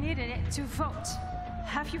you really needed it, to vote.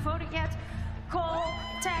 Have you voted yet? Call,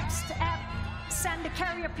 text, app, send a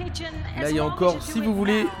carrier pigeon. Là, il y a encore, si vous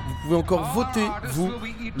voulez, vous pouvez encore voter, vous,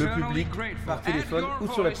 le public, par téléphone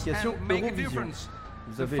ou sur l'application EUROVISION.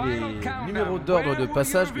 Vous avez les numéros d'ordre de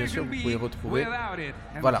passage, bien sûr, vous pouvez retrouver.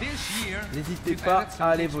 Voilà. N'hésitez pas à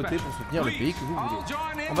aller voter pour soutenir le pays que vous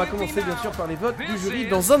voulez. On va commencer, bien sûr, par les votes du jury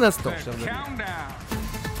dans un instant, chers amis.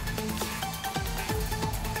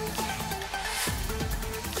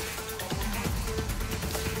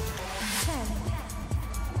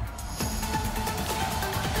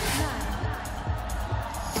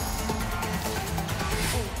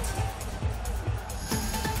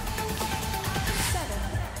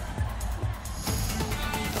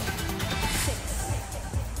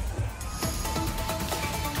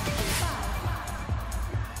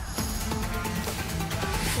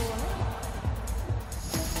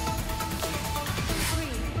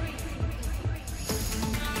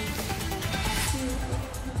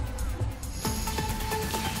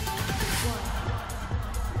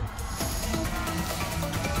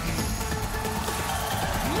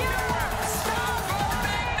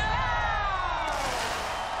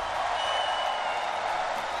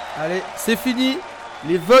 Allez, c'est fini.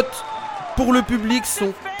 Les votes pour le public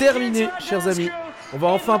sont terminés, chers amis. On va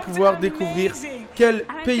enfin pouvoir découvrir quel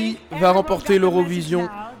pays va remporter l'Eurovision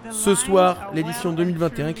ce soir, l'édition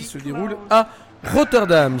 2021 qui se déroule à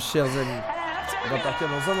Rotterdam, chers amis. On va partir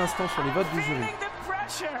dans un instant sur les votes du jury.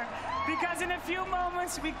 Because in a few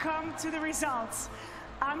moments we come to the results.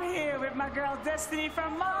 I'm here with my girl Destiny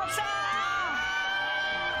from Malta.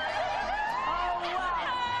 Oh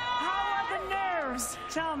wow. How are the nerves?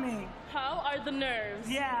 Tell me. How are the nerves?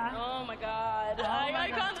 Yeah. Oh my God.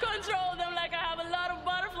 I can't control them. Like I have a lot of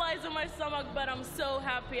butterflies in my stomach, but I'm so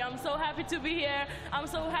happy. I'm so happy to be here. I'm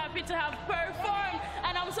so happy to have performed,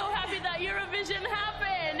 and I'm so happy that Eurovision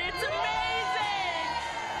happened. It's amazing.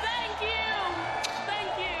 Thank you.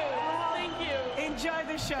 Thank you. Thank you. Enjoy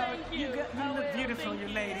the show. Thank you. You look beautiful, you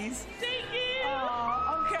ladies. Thank you.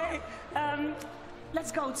 Oh, okay.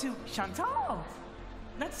 Let's go to Chantal.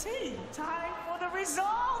 Let's see. Time for the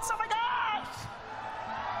results. Oh my gosh!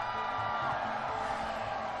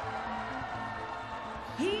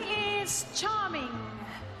 He is charming.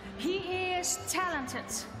 He is talented.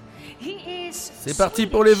 He is C'est parti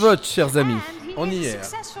pour les votes, chers amis. On y est.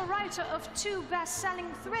 Successful writer of 2 best-selling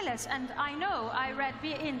thrillers, and I know I read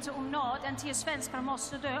Wie inte om nåd and Tia Svenskar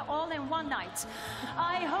måste dö all in one night.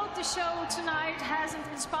 I hope the show tonight hasn't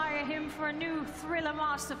inspired him for a new thriller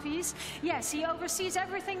masterpiece. Yes, he oversees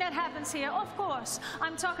everything that happens here, of course.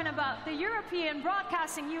 I'm talking about the European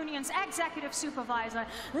Broadcasting Union's executive supervisor.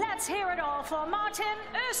 Let's hear it all for Martin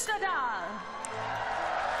Österdahl.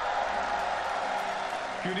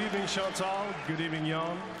 Good evening, Chantal. Good evening,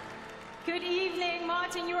 Jan. Good evening,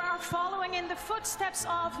 Martin. You are following in the footsteps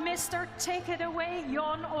of Mr. Take It Away,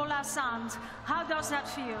 Jon Olasand. How does that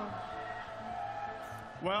feel?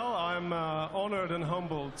 Well, I'm honored and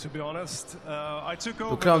humbled, to be honest. I took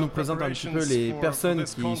over. Donc là, on nous présente un petit peu les personnes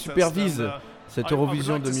qui supervisent cette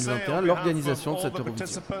Eurovision 2021, l'organisation de cette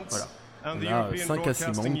Eurovision. Voilà. On a 5 à 6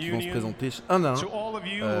 membres qui vont se présenter un à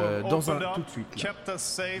un dans un tout de suite. Là.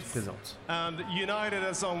 Je présente. And united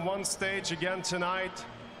us on one stage again tonight.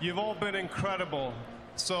 You've all been incredible.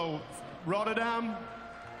 So, Rotterdam,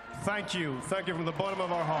 thank you. Thank you from the bottom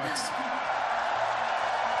of our hearts.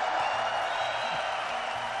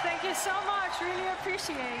 Thank you so much. Really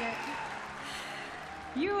appreciate it.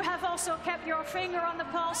 You have also kept your finger on the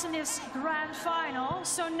pulse in this grand final.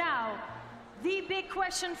 So now, the big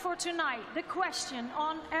question for tonight, the question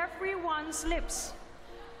on everyone's lips.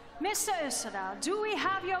 Mr. Österdahl, do we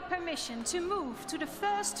have your permission to move to the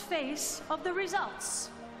first phase of the results?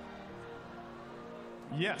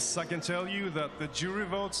 Yes, I can tell you that the jury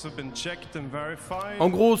votes have been checked and verified. En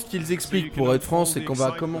gros, ce qu'ils expliquent pour être franc, c'est qu'on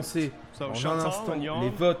va commencer en un instant les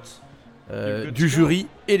votes du jury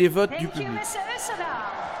et les votes du public.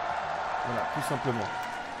 Voilà, tout simplement.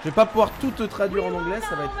 Je vais pas pouvoir tout te traduire en anglais,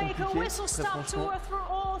 ça va être compliqué, très franchement.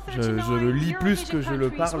 Je le lis plus que je le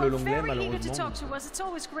parle l'anglais, malheureusement.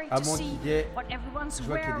 À moins qu'il y ait... Je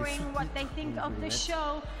vois qu'il y a des sous-titres.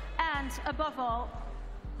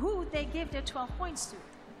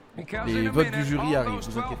 Les votes du jury arrivent,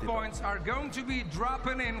 ne vous inquiétez pas.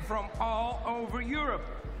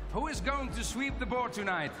 Who is going to sweep the board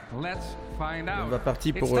tonight? Let's find out. On va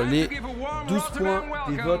partir pour les 12 points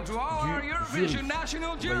des votes du jury.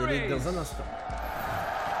 On va y aller dans un instant.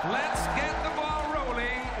 Let's get the ball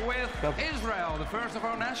rolling with Israel, the first of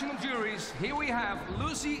our national juries. Here we have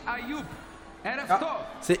Lucy Ayoub.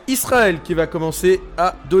 C'est Israël qui va commencer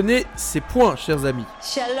à donner ses points, chers amis.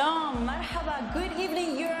 Shalom, marhaba, good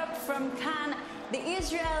evening Europe from Cannes. The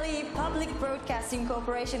Israeli Public Broadcasting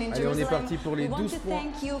Corporation in Jerusalem. On est parti pour les 12 points. We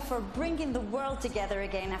want to thank you for bringing the world together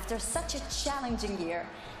again after such a challenging year.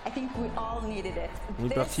 I think we all needed it. On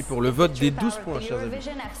est parti pour le vote des 12 points, chers amis.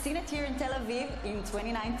 EUROVISION, I've seen it here in Tel Aviv in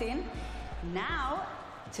 2019. Now,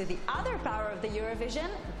 to the other power of the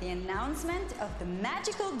EUROVISIon, the announcement of the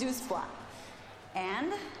magical 12 points.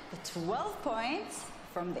 And the 12 points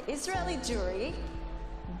from the Israeli jury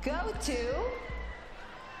go to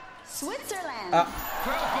Switzerland. Ah,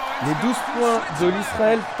 les 12 points de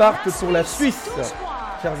l'Israël partent pour la Suisse,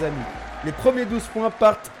 chers amis. Les premiers 12 points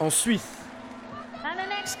partent en Suisse.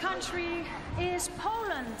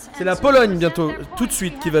 C'est la Pologne bientôt, tout de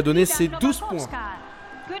suite, qui va donner ses 12 points.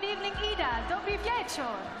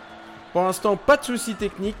 Pour l'instant, pas de soucis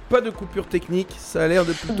techniques, pas de coupure technique. Ça a l'air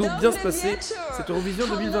de plutôt bien se passer, cette Eurovision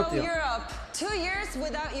 2021. 2 years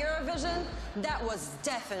without Eurovision, that was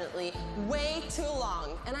definitely way too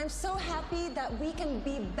long. And I'm so happy that we can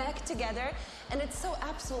be back together. And it's so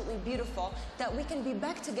absolutely beautiful that we can be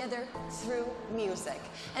back together through music.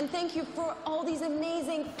 And thank you for all these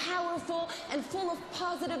amazing, powerful, and full of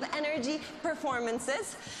positive energy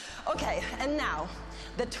performances. Okay, and now,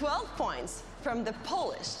 the 12 points from the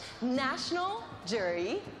Polish National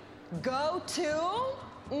Jury go to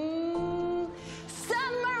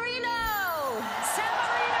San Marino.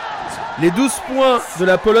 Les 12 points de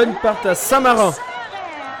la Pologne partent à Saint-Marin.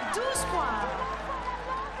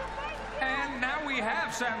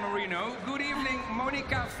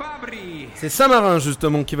 C'est Saint-Marin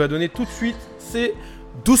justement qui va donner tout de suite ses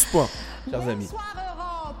 12 points, chers amis.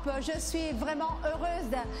 Je suis vraiment heureuse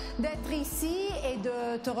d'être ici et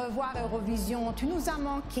de te revoir Eurovision. Tu nous as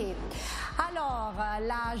manqué. Alors,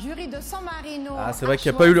 la jury de San Marino. Ah, c'est vrai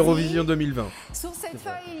qu'il n'y a pas eu l'Eurovision 2020. Sur cette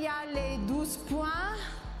feuille, il y a les 12 points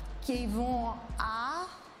qui vont à.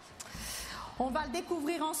 On va le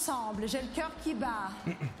découvrir ensemble. J'ai le cœur qui bat.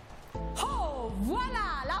 Oh,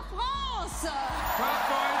 voilà, la France!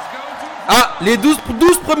 Ah, les 12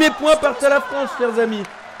 premiers points partent à la France, chers amis.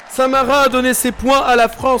 Saint-Marin a donné ses points à la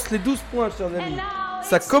France, les 12 points, chers amis.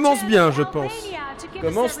 Ça commence bien, je pense. Ça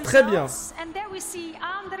commence très bien.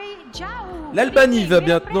 L'Albanie va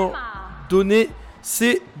maintenant donner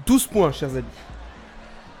ses 12 points, chers amis.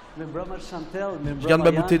 Je garde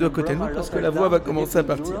ma bouteille de côté de moi parce que la voix va commencer à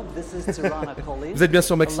partir. Vous êtes bien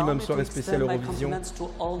sûr Maximum, soirée spéciale Eurovision,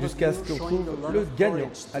 jusqu'à ce qu'on trouve le gagnant.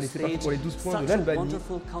 Allez, c'est parti pour les 12 points de l'Albanie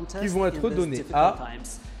qui vont être donnés à...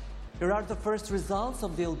 Here are the first results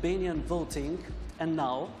of the Albanian voting, and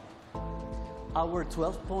now our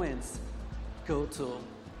 12 points go to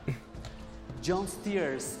John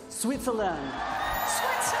Steers, Switzerland.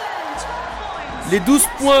 Switzerland, 12 points. Les 12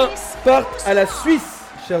 points partent à la Suisse,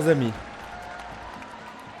 chers amis.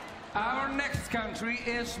 Our next country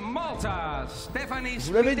is Malta. Stephanie Je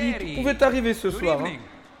vous l'avais dit, tout pouvait arriver ce soir. Hein.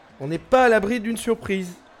 On n'est pas à l'abri d'une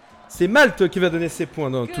surprise. C'est Malte qui va donner ses points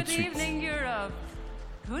tout de suite.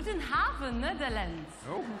 Goedenavond, Netherlands.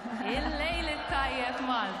 Ilele Tayeb,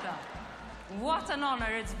 Malta. What an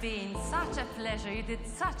honor it's been. Such a pleasure. You did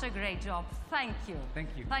such a great job. Thank you.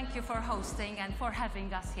 Thank you. Thank you for hosting and for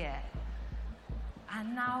having us here.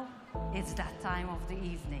 And now it's that time of the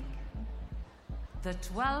evening. The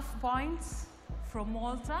 12 points from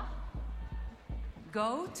Malta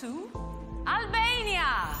go to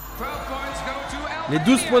Albania. 12 points go to Albania. Les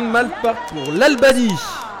 12 points de Malte partent pour l'Albanie.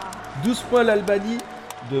 12 points l'Albanie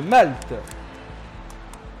de Malte.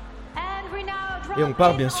 Et on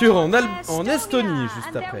part bien sûr en Estonie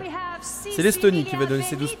juste après. C'est l'Estonie qui va donner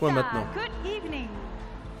ses 12 points maintenant.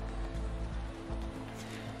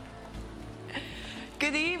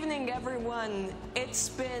 Good evening, everyone. It's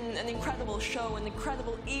been an incredible show, an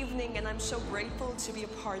incredible evening, and I'm so grateful to be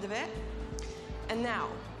a part of it. And now,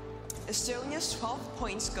 Estonia's 12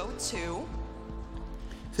 points go to...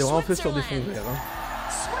 C'est vraiment fait sur des fonds verts.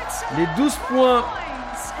 Hein. Les 12 points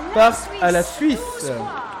partent à la Suisse.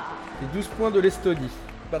 Les 12 points de l'Estonie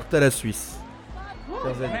partent à la Suisse.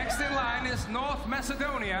 chers amis. Next in line is North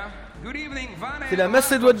Macedonia. Good evening, Vane. C'est la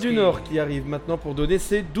Macédoine du Nord qui arrive maintenant pour donner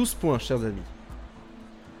ses 12 points, chers amis.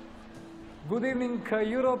 Good evening,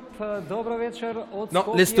 Europe. Dobro večer od Non,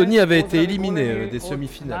 Skopje. l'Estonie avait été Pozdravi éliminée kolegi des od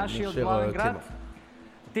semi-finales, naši mon od cher Glavni grad. Clément.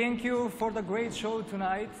 Thank you for the great show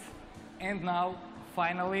tonight. And now,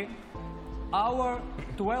 finally, our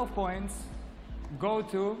 12 points go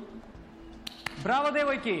to Bravo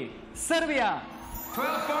devojki, Serbia. 12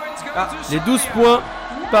 points go Ah, to les 12 Serbia. points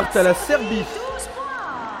partent à la Serbie.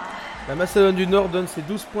 La Macédoine du Nord donne ses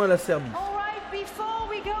 12 points à la Serbie. All right, before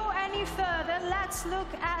we go any further, let's look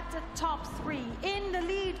at the top 3. In the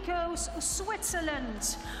lead goes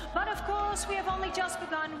Switzerland. But of course, we have only just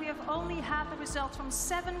begun. We have only had the results from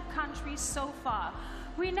 7 countries so far.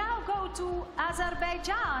 We now go to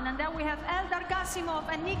Azerbaijan, and then we have Eldar Gasimov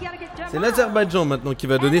and Nigar Jamal. C'est l'Azerbaïdjan maintenant qui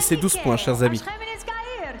va donner ses 12 points, chers amis.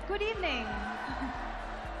 Good evening.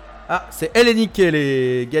 Ah, c'est Elenike,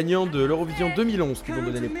 les gagnants de l'Eurovision 2011 qui vont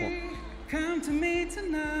donner les points. Come to me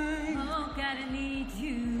tonight. Oh, gotta need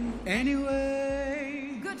you.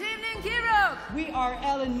 Anyway. Good evening, Europe. We are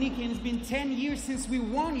Ellen Nicky and it's been 10 years since we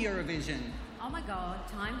won Eurovision. Oh my God,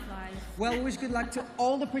 time flies. Well, we wish good luck to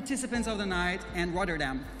all the participants of the night and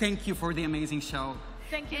Rotterdam. Thank you for the amazing show.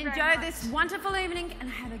 Thank you. Enjoy this wonderful evening and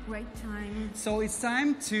have a great time. So it's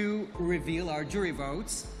time to reveal our jury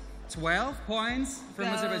votes. 12 points from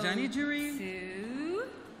Go Azerbaijani jury.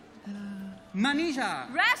 To Manisha.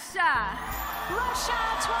 Russia.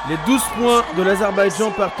 Les 12 points de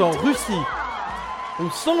l'Azerbaïdjan partent en Russie. On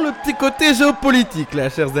sent le petit côté géopolitique là,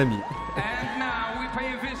 chers amis. And now we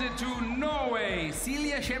pay a visit to Norway.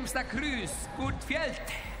 Silja Skjemstad Krus, Gudfjeld.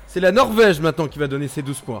 C'est la Norvège maintenant qui va donner ses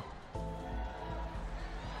 12 points.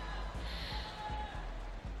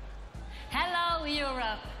 Hello,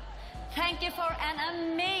 Europe. Thank you for an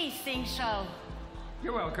amazing show.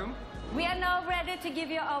 You're welcome. We are now ready to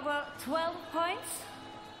give you our 12 points.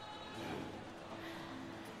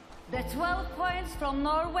 The 12 points from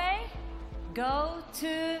Norway go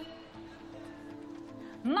to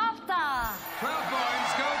Malta. 12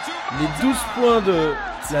 points go to Les 12 points de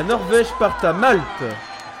la Norvège partent à Malte.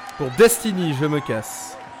 Pour Destiny, je me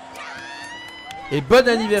casse. Et bon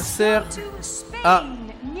anniversaire à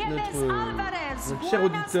notre cher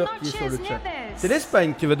auditeur qui est sur le chat. C'est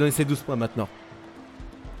l'Espagne qui va donner ses 12 points maintenant.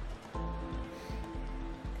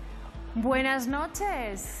 Buenas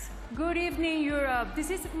noches. Good evening, Europe. This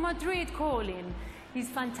is Madrid calling. It's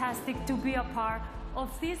fantastic to be a part of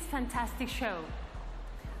this fantastic show.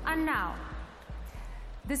 And now,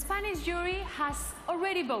 the Spanish jury has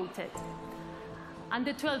already voted. And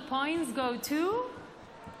the 12 points go to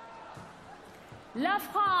La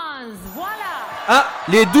France. Voilà. Ah,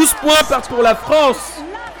 les 12 points partent pour la France.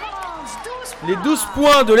 Les 12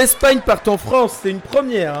 points de l'Espagne partent en France. C'est une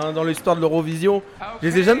première dans l'histoire de l'Eurovision. Je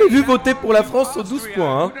les ai jamais vus voter pour la France aux 12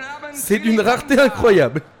 points. Hein. C'est d'une rareté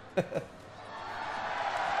incroyable.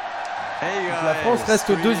 La France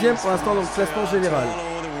reste deuxième pour l'instant dans le classement général.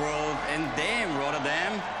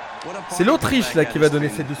 C'est l'Autriche là qui va donner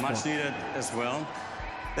ses 12 points.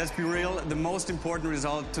 Let's be real, the most important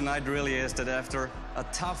result tonight really is that after a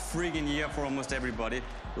tough freaking year for almost everybody,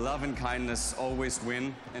 love and kindness always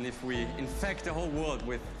win. And if we infect the whole world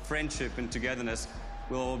with friendship and togetherness,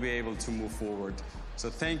 we'll all be able to move forward. So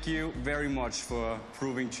thank you very much for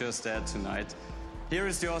proving just that tonight. Here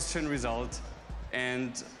is the Austrian result,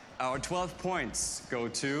 and our 12 points go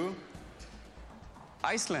to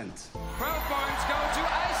Iceland. 12 points go to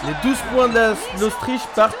Iceland. Les 12 points de l'Autriche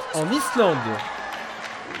partent en Islande.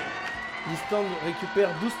 L'Islande récupère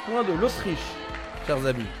 12 points de l'Autriche, chers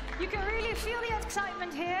amis. You can really feel the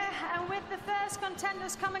excitement here, and with the first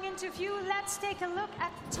contenders coming into view, let's take a look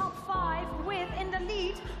at the top 5 with, in the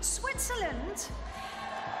lead, Switzerland.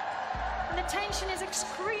 And the tension is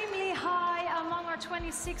extremely high among our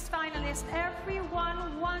 26 finalists.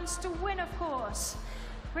 Everyone wants to win, of course.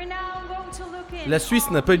 We're now going to look in. La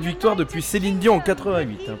Suisse n'a pas eu de victoire depuis Céline Dion en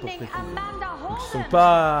 88, hein, pour préciser. Donc ils sont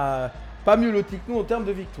pas mieux lotis que nous en termes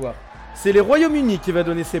de victoire. C'est les Royaumes-Unis qui va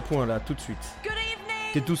donner ses points là, tout de suite.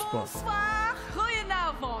 C'est 12 points.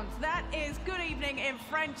 Goedenavond. That is good evening in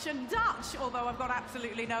French and Dutch, although I've got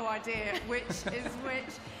absolutely no idea which is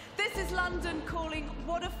which. This is London calling.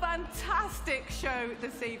 What a fantastic show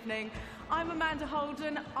this evening. I'm Amanda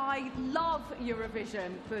Holden. I love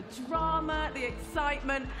Eurovision. The drama, the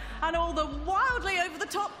excitement, and all the wildly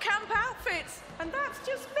over-the-top camp outfits. And that's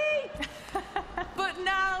just me. But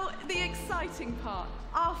now, the exciting part.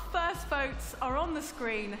 Our first votes are on the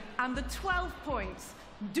screen, and the 12 points,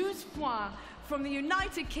 12 points, from the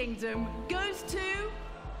United Kingdom goes to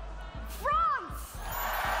France.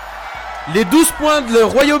 Les 12 points de le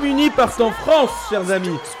Royaume-Uni partent en France, chers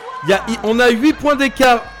amis. On a 8 points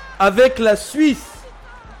d'écart avec la Suisse.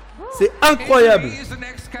 C'est incroyable.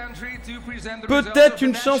 Peut-être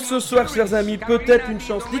une chance ce soir, chers amis. Peut-être une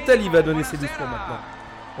chance. L'Italie va donner ses 12 points maintenant.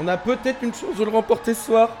 On a peut-être une chance de le remporter ce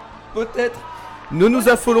soir. Peut-être. Ne nous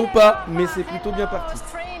affolons pas, mais c'est plutôt bien parti.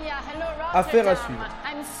 Affaire à suivre.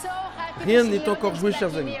 Rien n'est encore joué,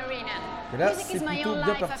 chers amis. Et là, c'est plutôt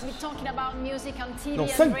bien parti. Non,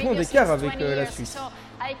 5 points d'écart avec la Suisse.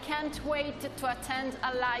 I can't wait to attend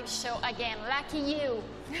a live show again. Lucky you.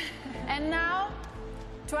 And now,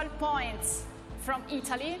 12 points from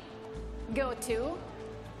Italy go to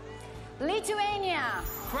Lithuania.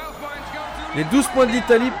 12 points go to Les 12 points de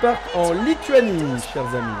l'Italie partent en Lituanie, chers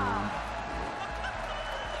amis.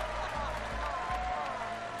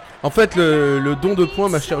 En fait, le don de points,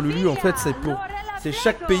 ma chère Lulu, en fait, c'est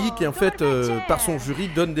chaque pays qui, en fait, par son jury,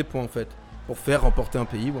 donne des points, en fait, pour faire remporter un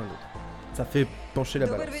pays ou un autre. Ça fait pencher la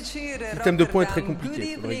balance. Le système de points est très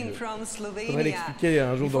compliqué. Faudrait l'expliquer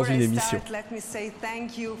un jour dans une émission.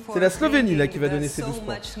 C'est la Slovénie là qui va donner ses 12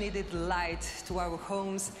 points.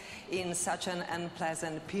 In such an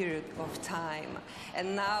unpleasant period of time.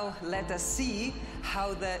 And now let us see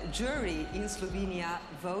how the jury in Slovenia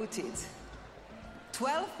voted.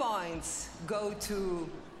 12 points go to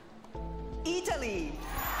Italy.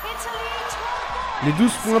 Les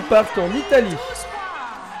 12 points partent en Italie.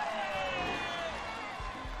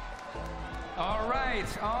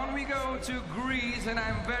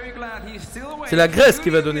 C'est la Grèce qui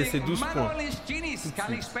va donner ses 12 points.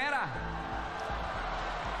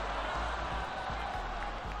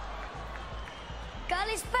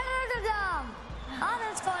 Kalispera,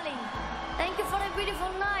 others calling. Thank you for a beautiful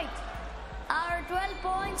night. Our 12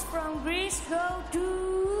 points from Greece go to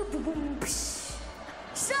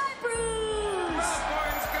Cyprus.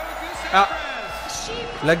 Ah,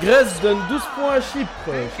 la Grèce donne 12 points à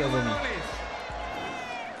Chypre, chers amis.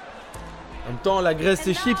 En même temps, la Grèce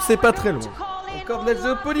et Chypre, c'est pas très loin. Encore de la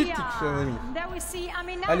géopolitique, chers amis.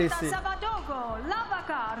 Allez,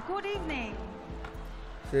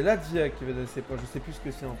 c'est Latvia qui va donner ses points. Je sais plus ce que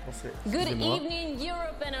c'est en français.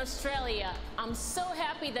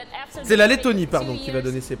 C'est la Lettonie, pardon, qui va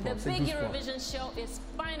donner ses points. C'est 12 points.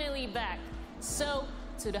 So,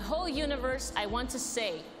 to the whole universe, I want to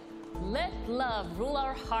say, let love rule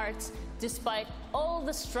our hearts despite all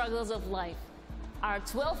the struggles of life. Our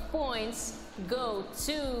 12 points go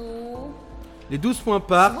to les 12 points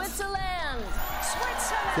partent. Switzerland.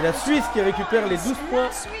 C'est la Suisse qui récupère les 12 points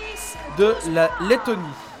de la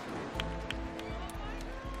Lettonie.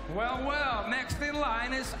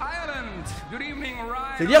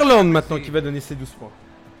 C'est l'Irlande maintenant qui va donner ses 12 points.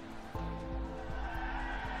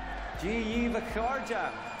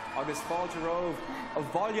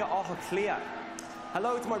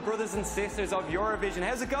 Hello to my brothers and sisters of EUROVISIon.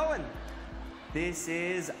 How's it going? This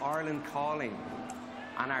is Ireland calling,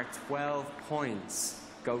 and our 12 points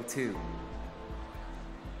go to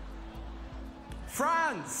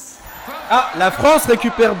France. Ah, la France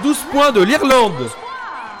récupère 12 points de l'Irlande.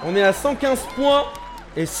 On est à 115 points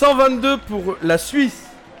et 122 pour la Suisse.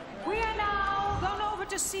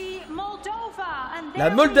 La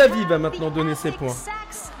Moldavie va maintenant donner ses points.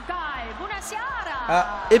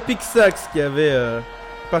 Ah, Epic Sax qui avait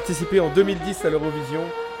participé en 2010 à l'Eurovision,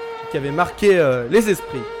 qui avait marqué les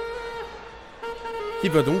esprits, qui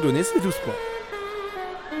va donc donner ses 12 points.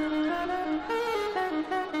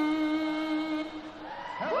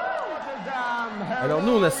 Alors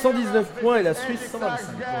nous on a 119 points et la Suisse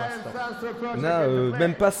 125 pour l'instant. On a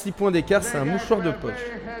même pas 6 points d'écart, c'est un mouchoir de poche.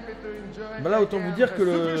 Bah là autant vous dire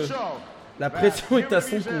que la pression est à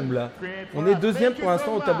son comble là. On est deuxième pour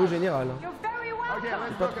l'instant au tableau général.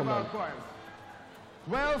 C'est pas trop mal.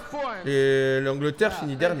 Et l'Angleterre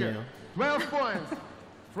finit dernier. 12 points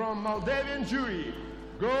from Moldavian jury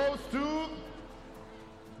goes to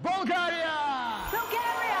Bulgaria.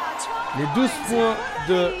 Les 12 points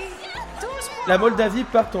de la Moldavie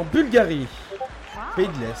partent en Bulgarie, pays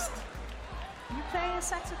de l'Est.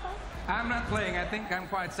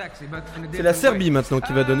 C'est la Serbie maintenant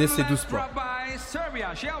qui va donner ses 12 points.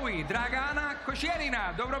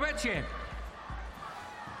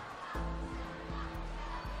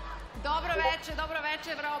 Dobro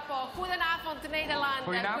večer Evropo. Goedenavond Nederland.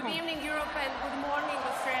 And good evening Europe and good morning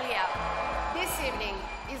Australia. This evening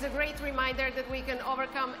is a great reminder that we can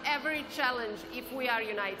overcome every challenge if we are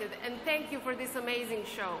united. And thank you for this amazing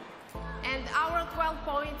show. And our 12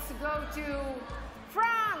 points go to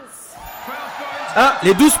France. Ah,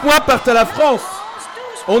 les 12 points partent à la France.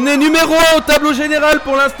 On est numéro 1 au tableau général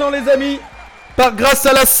pour l'instant les amis. Grâce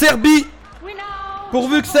à la Serbie.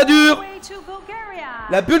 Pourvu que ça dure.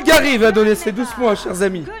 La Bulgarie va donner ses 12 points, chers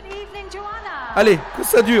amis. Allez, que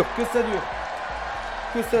ça dure, que ça dure.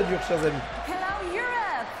 Que ça dure, chers amis. Hello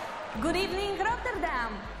Europe. Good evening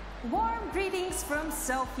Rotterdam. Warm greetings from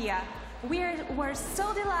Sofia. We're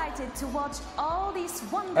so delighted to watch all these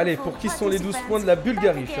wonderful Allez, pour qui sont les 12 points de la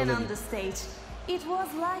Bulgarie, chers amis? It was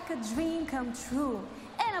like a dream come true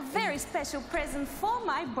and a very special present for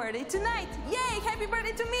my birthday tonight. Yay, happy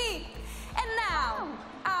birthday to me. And now,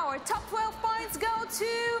 our top 12 points go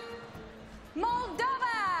to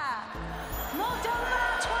Moldova.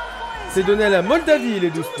 Moldova, 12 points. C'est donné à la Moldavie les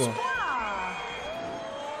 12 points.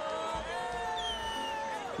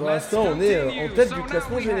 Pour l'instant, on est en tête du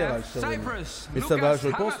classement général, chers amis. Mais ça va, je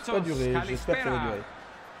pense, pas durer. J'espère que ça va durer.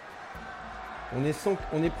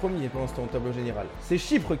 On est premier pour l'instant au tableau général. C'est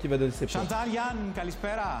Chypre qui va donner ses points. Chantal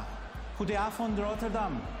Kalispera. Goedenavond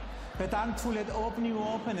Rotterdam. Bedankt voor het opnieuw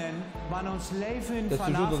openen van ons leven Ça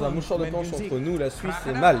se joue dans un vanavond mouchoir de met planche muziek. entre nous, la Suisse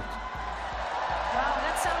et Malte.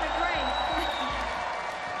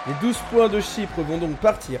 Les 12 points de Chypre vont donc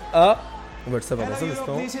partir à... On va le savoir dans un Hello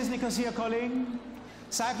instant. Europe, this is Nicosia calling.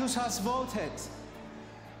 Cyprus has voted.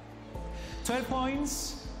 12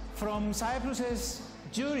 points from Cyprus's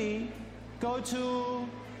jury go to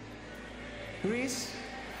Greece.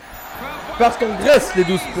 Partent en Grèce les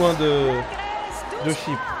 12 points de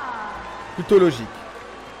Chypre. Plutôt logique.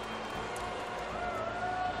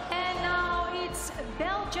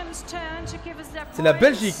 C'est la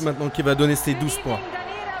Belgique maintenant qui va donner ses 12 points.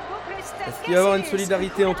 Est-ce qu'il va y avoir une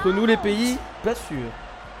solidarité entre nous les pays? Pas sûr.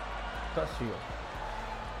 Pas sûr.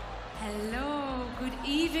 Hello, good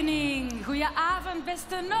evening. Goedenavond,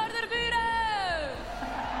 beste Noorderburen.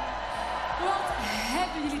 Wat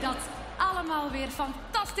hebben jullie dat allemaal weer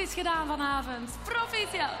fantastisch gedaan vanavond.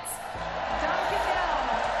 Proficiat. Dankjewel.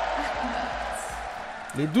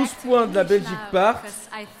 Les 12 points de la Belgique partent.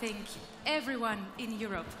 I think everyone in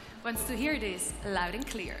Europe wants to hear this loud and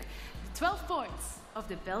clear. The 12 points of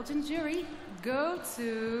the Belgian jury go to...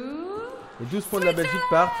 Les 12 points de la Belgique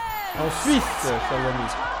partent en Suisse, chers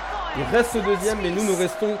amis. Il reste deuxième, mais nous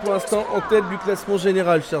restons pour l'instant en tête du classement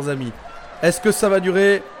général, chers amis. Est-ce que ça va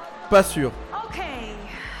durer? Pas sûr. Okay,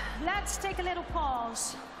 let's take a little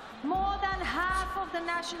pause. More than half of the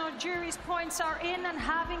national jury's points are in, and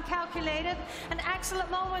having calculated an excellent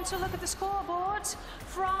moment to look at the scoreboard,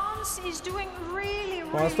 France is doing really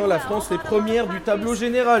Pour l'instant, la France est première du tableau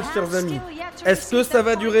général, chers amis. Est-ce que ça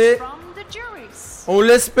va durer? On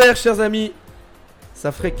l'espère, chers amis.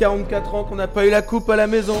 Ça ferait 44 ans qu'on n'a pas eu la coupe à la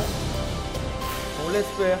maison. On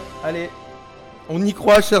l'espère. Allez, on y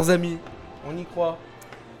croit, chers amis. On y croit.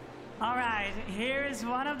 All right, here is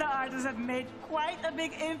one of the artists that made quite a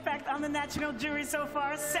big impact on the national jury so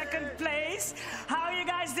far. Second place. How are you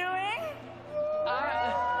guys doing?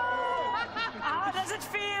 How does it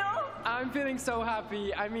feel? I'm feeling so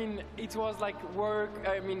happy. I mean, it was like work.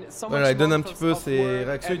 I mean, so much. Voilà, il donne un petit peu ses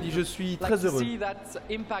réactions. Il dit je suis très heureux.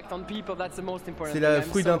 C'est le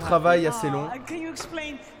fruit d'un travail assez long.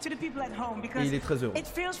 Et il est très heureux.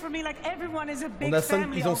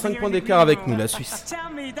 Ils ont 5 points d'écart avec nous, la Suisse. Tell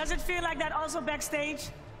me, does it feel like that also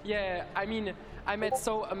backstage? Yeah, I mean, I met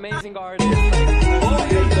so amazing artists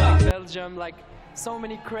like Belgium, like so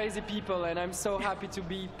many crazy people, and I'm so happy to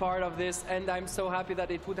be part of this, and I'm so happy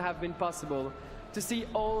that it would have been possible to see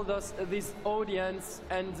all this audience,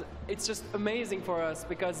 and it's just amazing for us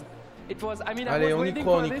because it was. I mean, allez, on y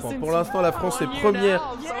croit, on y croit. Pour l'instant, la France est première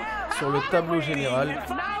sur le tableau général.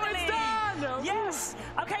 Now it's done. Yes.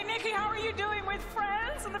 Okay, Nikki, how are you doing with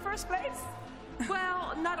France in the first place?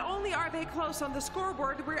 Well, not only are they close on the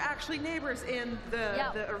scoreboard, we're actually neighbors in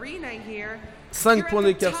the arena here. 5 points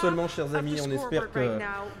d'écart seulement, chers amis. On espère que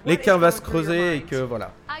l'écart va se creuser et que voilà.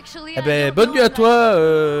 Eh ben, bonne nuit à toi,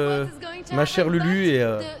 ma chère Lulu, et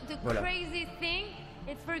voilà.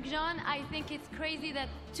 For John, I think it's crazy that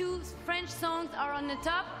 2 French songs are on the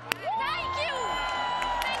top. Thank you!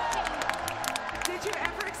 Thank you! Did you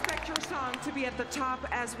ever expect your song to be at the top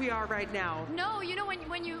as we are right now? No, you know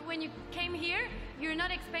when you came here, you're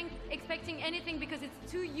not expecting anything because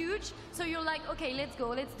it's too huge. So you're like, okay, let's go,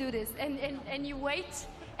 let's do this, and you wait.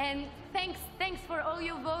 And thanks for all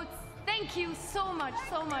your votes. Thank you so much,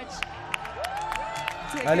 so much.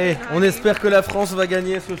 Allez, on espère que la France va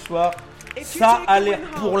gagner ce soir. Ça a l'air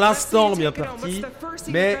pour l'instant bien parti,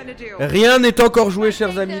 mais rien n'est encore joué,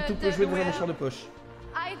 chers amis. Tout peut jouer dans un mouchoir de poche.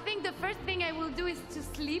 I think the first thing I will do is to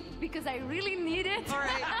sleep because I really need it. All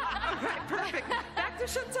right, perfect. Back to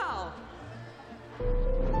Chantal.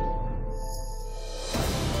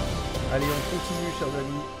 Allez, on continue, chers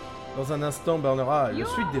amis. Dans un instant, on aura la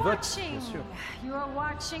suite des votes, bien sûr. You are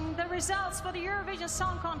watching the results for the Eurovision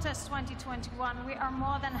Song Contest 2021. We are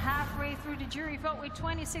more than halfway through the jury vote with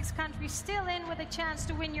 26 countries still in with a chance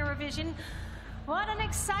to win Eurovision. What an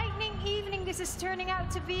exciting evening this is turning out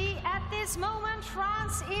to be. At this moment,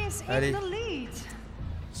 France is in the lead.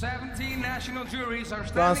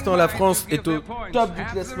 Pour l'instant, la France est au top du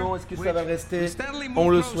classement. Est-ce que ça va rester? On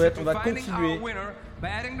le souhaite, on va continuer. Oh,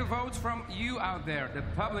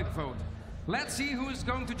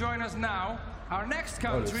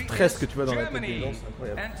 le stress que tu vois dans la tête des gens, c'est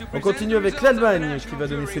incroyable. On continue avec l'Allemagne qui va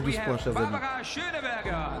donner ses 12 points, chers amis.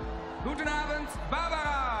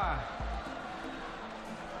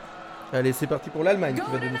 Allez, c'est parti pour l'Allemagne qui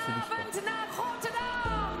va donner ses 12 points.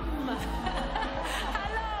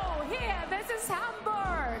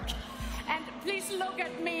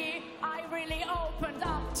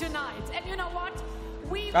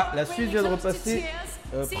 Ah, la Suisse vient de repasser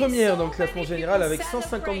première dans le classement général avec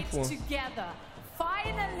 150 points.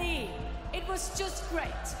 Finally, it was just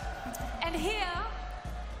great. And here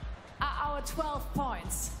are our 12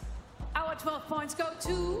 points. Our 12 points go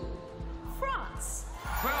to France.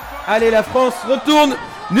 Allez, la France retourne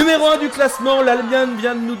numéro 1 du classement. L'Allemagne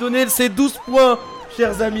vient de nous donner ses 12 points,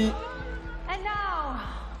 chers amis.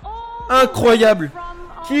 Incroyable.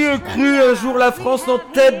 Qui eût cru un jour la France en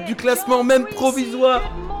tête du classement, même provisoire?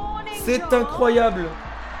 C'est incroyable.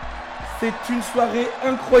 C'est une soirée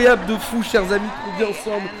incroyable de fou, chers amis, qu'on vit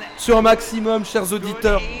ensemble sur un maximum, chers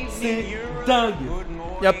auditeurs. C'est dingue.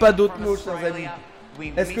 Il n'y a pas d'autre mot, chers amis.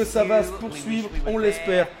 Est-ce que ça va se poursuivre? On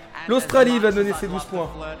l'espère. L'Australie va donner ses 12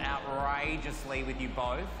 points.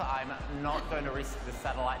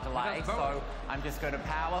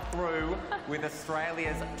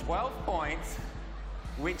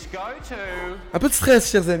 Un peu de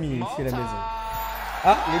stress, chers amis, ici à la maison.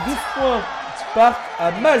 Ah, les 12 points partent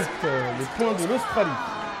à Malte, les points de l'Australie.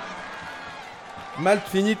 Malte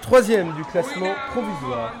finit 3e du classement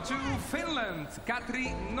provisoire.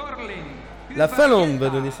 La Finlande va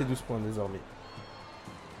donner ses 12 points désormais.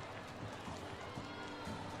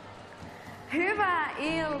 Hyvää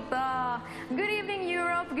iltaa. Good evening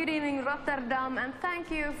Europe, good evening Rotterdam, and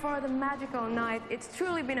thank you for the magical night. It's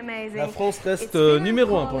truly been amazing. La France reste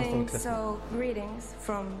numéro 1 pour l'instant au classement. So greetings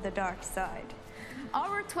from the dark side.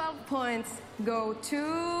 Our 12 points go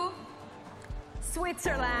to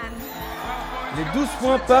Switzerland. Les 12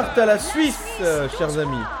 points partent à la Suisse, chers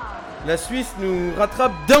amis. La Suisse nous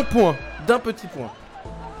rattrape d'un point, d'un petit point.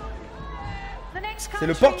 C'est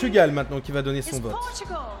le Portugal maintenant qui va donner son vote.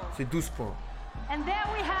 C'est 12 points. And there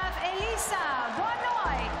we have Elisa. Boa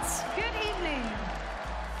noite. Good evening.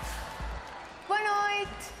 Boa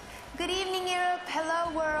noite. Good evening, Europe.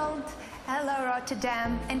 Hello, world. Hello,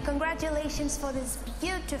 Rotterdam. And congratulations for this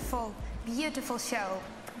beautiful, beautiful show.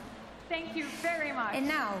 Thank you very much. And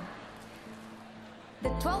now,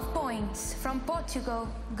 the 12 points from Portugal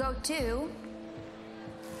go to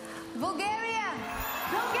Bulgaria.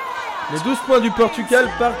 Les 12 points du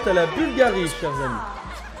Portugal partent à la Bulgarie, chers amis.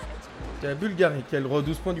 C'est la Bulgarie qui a le droit aux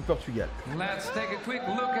 12 points du Portugal.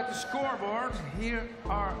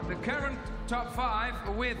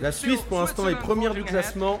 La Suisse, pour l'instant, est première du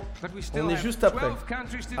classement. On est juste après,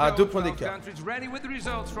 à 2 points d'écart.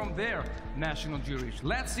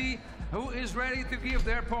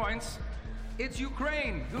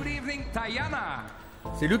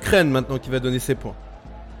 C'est l'Ukraine maintenant qui va donner ses points.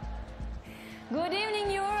 Good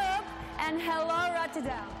evening Europe and hello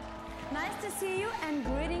Rotterdam. Nice to see you and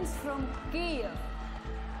greetings from Kyiv.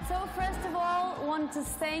 So first of all, want to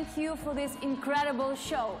thank you for this incredible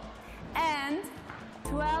show. And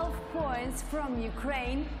 12 points from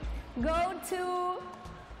Ukraine go to...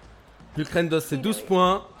 L'Ukraine donne ses 12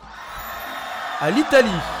 points à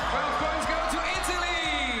l'Italie.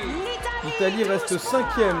 L'Italie reste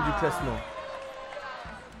 5e du classement.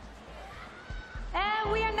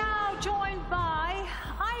 And we are now joined by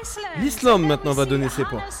Iceland. L'Islande maintenant va donner ses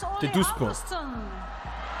points. C'est 12 points.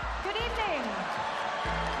 Good evening.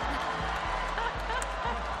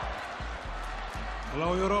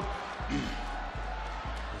 Hello Europe.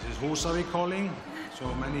 This is Husavik calling. So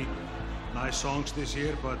many nice songs this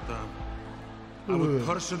year, but I would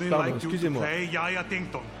personally like you to play Yaya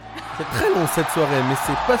Ding Dong. C'est très long cette soirée, mais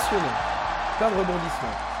c'est passionnant. Plein de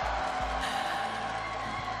rebondissements.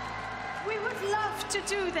 We would love to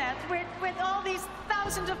do that with all these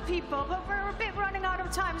thousands of people, but we're a bit running out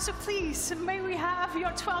of time, so please, may we have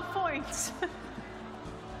your 12 points?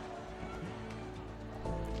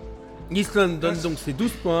 L'Islande donne donc ses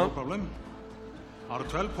 12 points. No problem. Our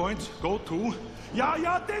 12 points go to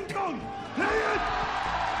Yaya Ding Dong. Play it!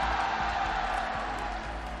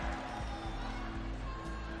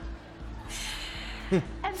 And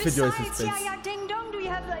besides Yaya Ding Dong, do you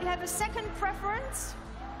have a second preference?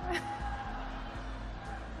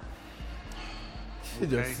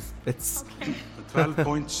 Okay. The 12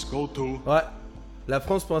 points go to. Ouais. La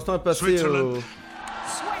France pour l'instant est passée au...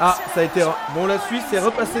 Ah, ça a été... Bon, la Suisse est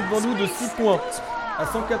repassée devant nous de 6 points. À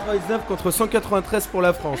 199 contre 193 pour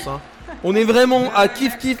la France. Hein. On est vraiment à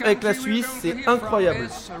kiff-kiff avec la Suisse, c'est incroyable.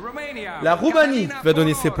 La Roumanie va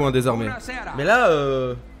donner ses points désormais. Mais là,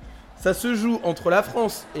 ça se joue entre la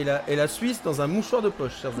France et la Suisse dans un mouchoir de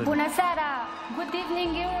poche, chers amis. Buonasera. Good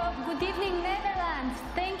evening Europe. Good evening Netherlands.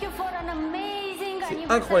 Thank you for an amazing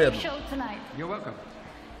incroyable. anniversary show tonight. You're welcome.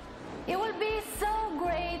 It will be so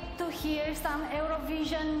great to hear some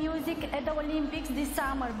Eurovision music at the Olympics this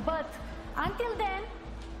summer, but until then,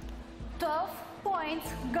 12 points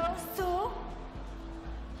goes to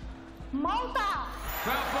Malta.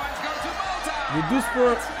 12 points go to Malta. Les 12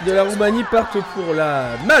 points de la Roumanie partent pour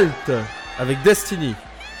la Malte avec Destiny.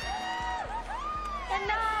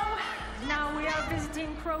 Now we are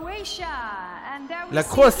visiting Croatia. La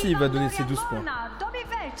Croatie va donner ses 12 points.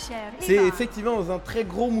 C'est effectivement dans un très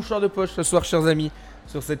gros mouchoir de poche ce soir, chers amis,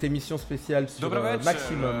 sur cette émission spéciale sur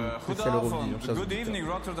Maximum spécial Eurovision. Good evening,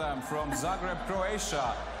 Rotterdam, from Zagreb,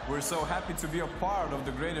 Croatia. We're so happy to be a part of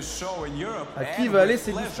the greatest show in Europe. À qui va aller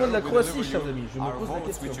ces 12 points de la Croatie, chers amis? Je me pose la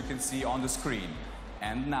question. Which you can see on the screen.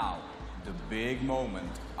 And now, the big moment.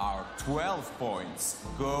 Our 12 points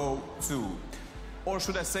go to, or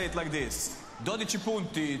should I say it like this? 12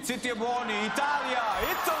 punti, zitti e buoni, Italia,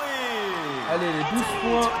 Italy! Allez, les 12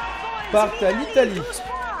 points partent à l'Italie.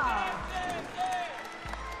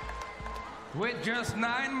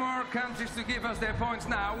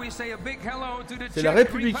 C'est la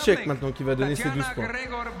République tchèque maintenant qui va donner ses 12 points.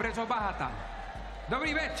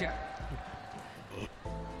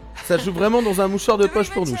 Ça joue vraiment dans un mouchoir de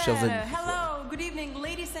poche pour nous, chers amis. Hello, good evening,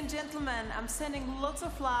 ladies and gentlemen. I'm sending lots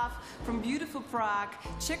of love from beautiful Prague,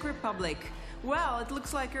 Czech Republic. Well, it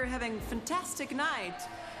looks like you're having a fantastic night.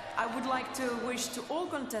 I would like to wish to all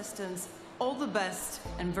contestants all the best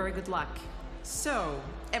and very good luck. So,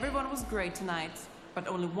 everyone was great tonight, but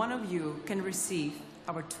only one of you can receive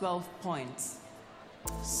our 12 points.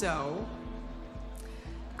 So,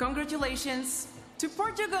 congratulations to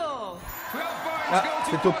Portugal! 12 points Ah,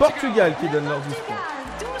 c'est au Portugal qui donne leurs 12 points.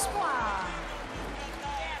 12 points.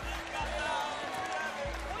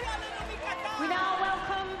 We now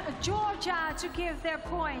welcome Georgia to give their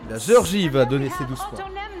points. La Géorgie va donner ses 12 points. Good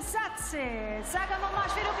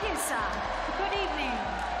evening.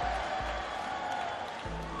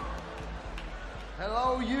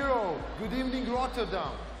 Hello, Euro. Good evening,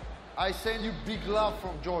 Rotterdam. I send you big love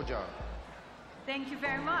from Georgia. Thank you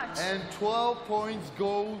very much. And 12 points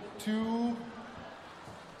go to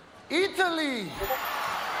Italy.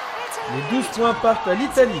 Les 12 points partent à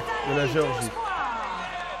l'Italie de la Géorgie.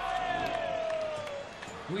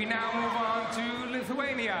 We now move on to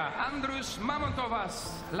Lithuania. Andrus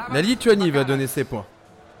Mamontovas. La Lituanie va donner ses points.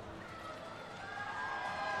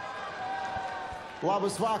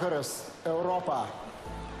 Labas vakaras, Europa.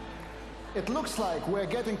 It looks like we're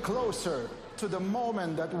getting closer to the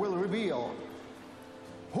moment that will reveal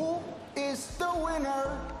who is the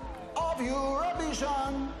winner of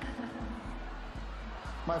Eurovision.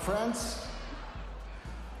 My friends,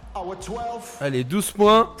 our 12 Allez, 12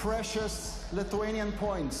 points. precious Lithuanian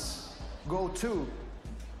points go to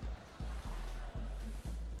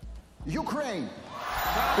Ukraine.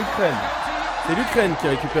 Ukraine. C'est l'Ukraine qui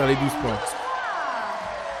récupère les 12 points.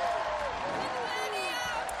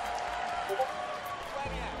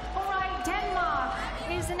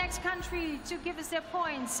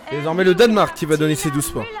 Et désormais le Danemark qui va donner ses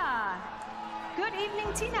 12 points.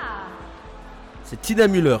 C'est Tina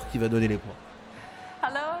Müller qui va donner les points.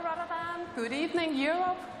 Hello Rotterdam, good evening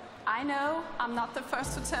Europe. I know I'm not the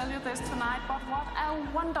first to tell you this tonight, but what a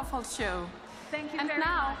wonderful show. Thank you and very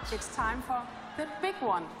now much. It's time for the big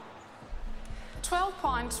one. 12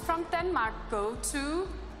 points from Denmark go to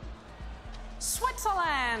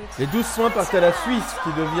Switzerland. Les 12 points partent à la Suisse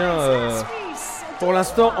qui devient pour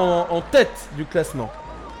l'instant en tête du classement.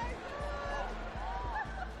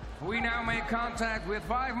 We now make contact with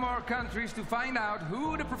 5 more countries to find out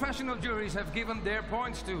who the professional juries have given their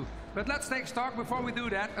points to. But let's take stock before we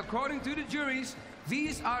do that. According to the juries,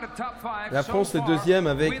 these are the top 5 La France so est far, deuxième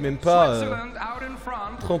avec with même pas Switzerland out in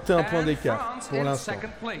front 31 points and d'écart France pour in l'instant.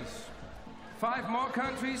 second place. 5 more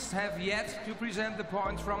countries have yet to present the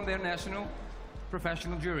points from their national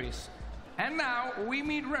professional juries. And now we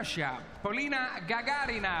meet Russia. Polina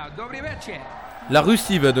Gagarina. Dobry večer. La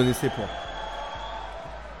Russie va donner ses points.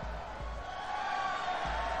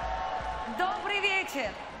 Добрый вечер.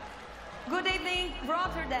 Good evening,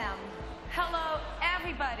 Rotterdam. Hello,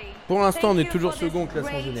 Pour l'instant, on est toujours second au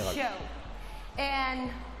classement général. And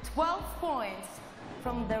 12 points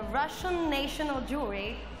from the Russian national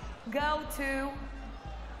jury go to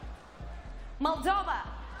Moldova.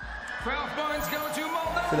 12 points go to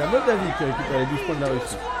Moldova. C'est la Moldavie qui récupère les 12 points de la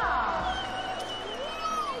Russie.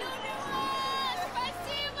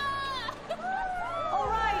 All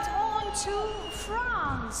right, on to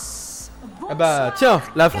France. Ah bah tiens,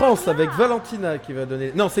 la France avec Valentina qui va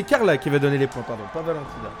donner... Non, c'est Carla qui va donner les points, pardon, pas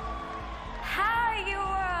Valentina. Hi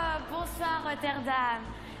Europe, bonsoir Rotterdam.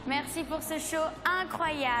 Merci pour ce show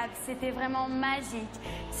incroyable, c'était vraiment magique.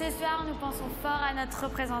 Ce soir, nous pensons fort à notre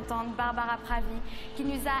représentante Barbara Pravi qui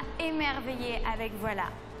nous a émerveillés avec Voilà.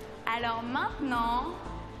 Alors maintenant,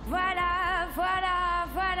 voilà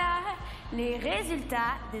les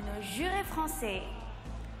résultats de nos jurés français.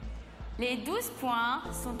 Les 12 points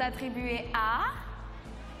sont attribués à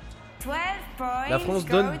 12 points. La France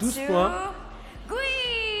donne 12 points.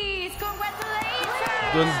 Greece,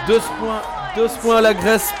 congratulations. Donne 2 points à la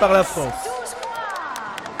Grèce par la France.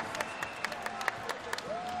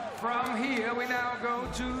 From here we now go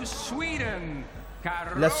to Sweden.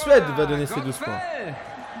 La Suède va donner ses 12 points.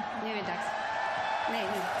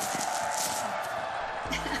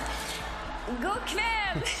 Go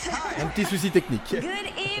club. Un petit souci technique.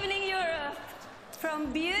 Good evening Europe from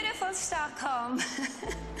beautiful Stockholm.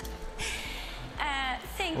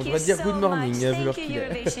 On devrait dire good morning, vu l'heure qu'il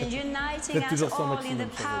est. Uniting us toujours sans all in maximum. the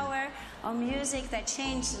power of music that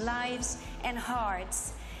changed lives and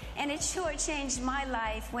hearts. And it sure changed my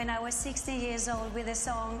life when I was 16 years old with the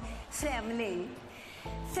song Främling.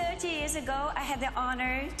 30 years ago, I had the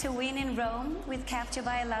honor to win in Rome with Captured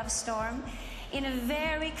by a Love Storm in a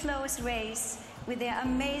very close race with the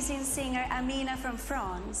amazing singer Amina from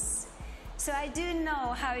France. So I do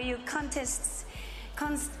know how you contestants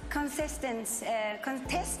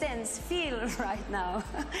feel right now.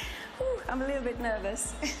 I'm a little bit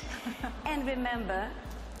nervous. And remember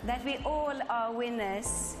that we all are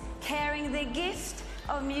winners, carrying the gift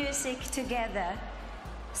of music together.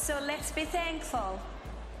 So let's be thankful.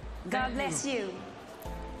 God bless you.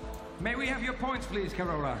 May we have your points, please,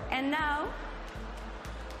 Carola? And now,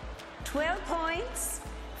 12 points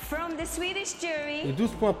from the Swedish jury. Les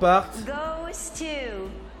 12 points partent. Goes to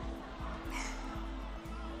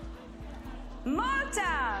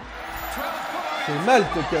Malta. C'est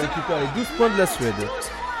Malte qui récupère les 12 points de la Suède.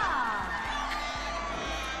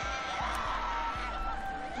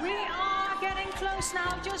 We are getting close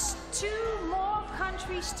now, just 2 more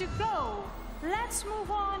countries to go. Let's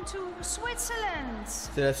move on to Switzerland.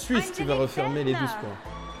 C'est la Suisse qui va refermer les 12 points.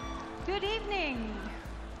 Good evening.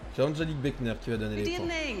 C'est Angelique Beckner qui va donner les points.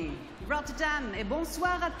 Good evening, Rotterdam, et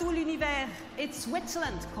bonsoir à tout l'univers. It's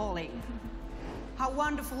Switzerland calling. How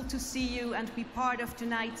wonderful to see you and be part of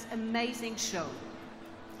tonight's amazing show.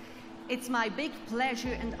 It's my big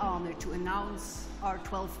pleasure and honor to announce our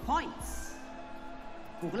 12 points.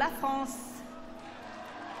 Pour la France.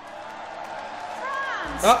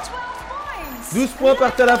 Ah, 12 points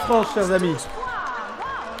partent à la France, chers amis.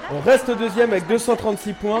 On reste deuxième avec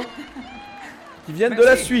 236 points qui viennent de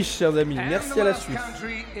la Suisse, chers amis. Merci à la Suisse.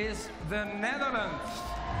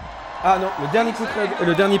 Ah non, le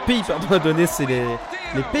dernier pays à donner, c'est les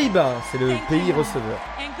Pays-Bas. C'est le pays receveur.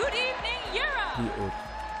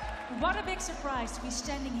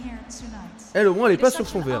 Elle, au moins, elle n'est pas sur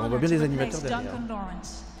son verre. On voit bien les animateurs derrière.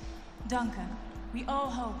 Duncan, we all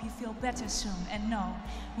hope you feel better soon and know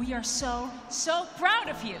we are so proud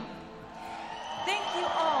of you. Thank you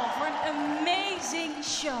all for an amazing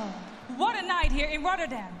show. What a night here in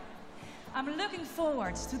Rotterdam. I'm looking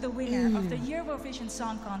forward to the winner of the EUROVISION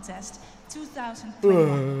Song Contest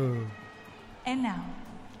 2021. And now,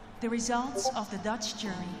 the results of the Dutch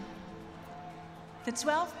jury. The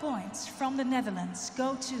 12 points from the Netherlands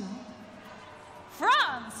go to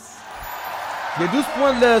France. Les 12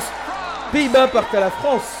 points de la Pays-Bas partent à la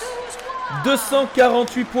France.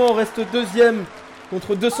 248 points, on reste deuxième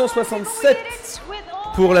contre 267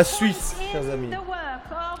 pour la Suisse, chers amis.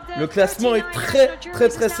 Le classement est très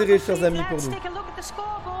serré, chers amis, pour nous.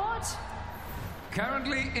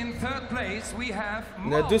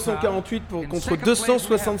 On est à 248 contre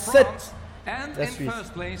 267 la Suisse.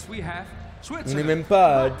 On n'est même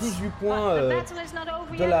pas à 18 points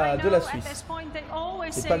de la Suisse.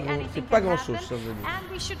 C'est pas grand chose, chers amis.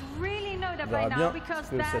 On verra bien ce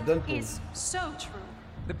que ça donne pour nous.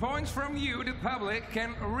 The points from you, the public,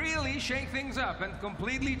 can really shake things up and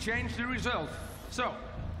completely change the result. So,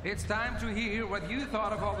 it's time to hear what you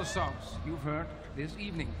thought of all the songs you've heard this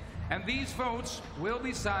evening. And these votes will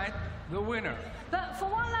decide the winner. But for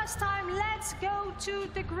one last time, let's go to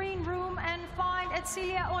the green room and find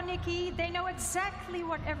Etcilia or Nikki. They know exactly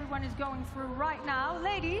what everyone is going through right now.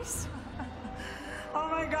 Ladies. Oh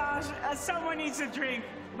my gosh, someone needs a drink,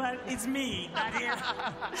 but it's me, not here.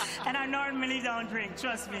 And I normally don't drink,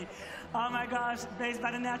 trust me. Oh my gosh, based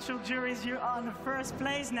by the natural juries, you're on the first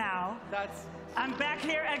place now. I'm back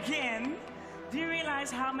here again. Do you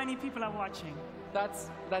realize how many people are watching? That's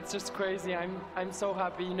just crazy. I'm so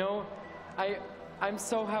happy, you know. I'm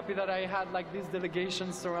so happy that I had like this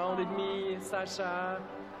delegation surrounded me, Sasha,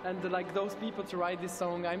 and like those people to write this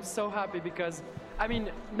song. I'm so happy because I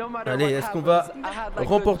mean, no matter Allez, what est-ce qu'on happens, va I had, like,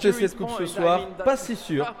 remporter the cette coupe ce soir? Pas si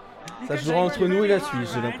sûr. Ça se jouera entre nous et la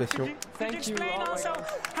Suisse, j'ai l'impression. Could you explain also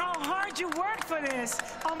how hard you worked for this?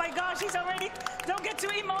 Oh my gosh, he's already... Don't get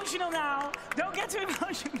too emotional now. Don't get too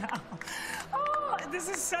emotional now. Oh, this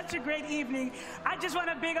is such a great evening. I just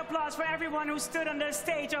want a big applause for everyone who stood on the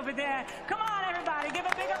stage over there. Come on, everybody, give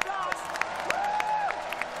a big applause. Woo!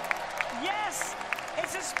 Yes,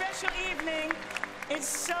 it's a special evening. It's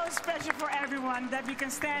so special for everyone that we can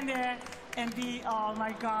stand there and be, oh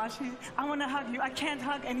my gosh, I want to hug you. I can't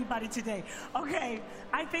hug anybody today. Okay,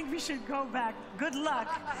 I think we should go back. Good luck.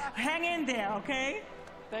 Hang in there, okay?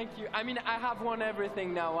 Thank you. I mean, I have won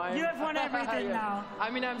everything now. You have won everything Yeah. now. I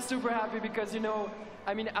mean, I'm super happy because, you know,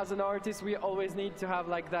 I mean, as an artist, we always need to have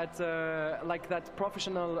like that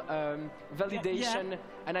professional validation,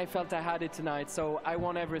 and I felt I had it tonight, so I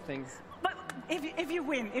won everything. But if you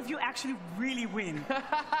win, if you actually really win,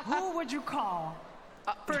 who would you call?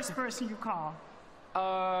 First person you call?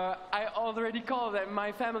 I already called them,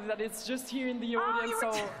 my family, that it's just here in the audience,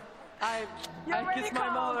 so I kissed my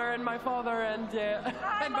mother and my father and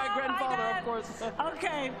and my grandfather, of course.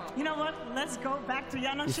 Okay, you know what? Let's go back to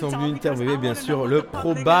Jan Ils sont venus interviewer bien sûr le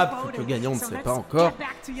probable futur gagnant, on ne sait pas encore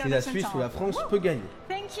si la Suisse ou la France peut gagner.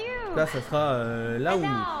 Thank you. Là, ça sera là où...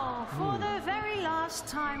 Now, for the very last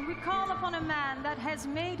time, we call upon a man that has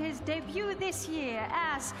made his debut this year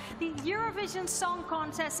as the Eurovision Song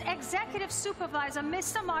Contest Executive Supervisor,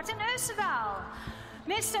 Mr. Martin Österdahl.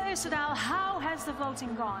 Mr. Österdahl, how has the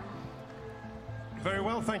voting gone? Very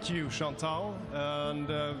well, thank you, Chantal. And,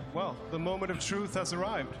 well, the moment of truth has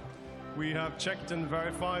arrived. We have checked and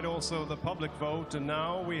verified also the public vote, and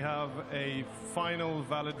now we have a final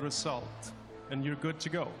valid result. And you're good to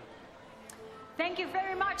go. Thank you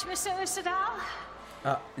very much, Mr. Österdahl.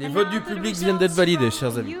 Ah, les votes du public viennent d'être validés,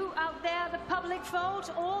 chers amis. You out there, the public vote,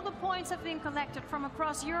 all the points have been collected from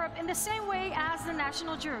across Europe in the same way as the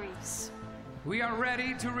national juries. We are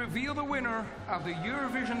ready to reveal the winner of the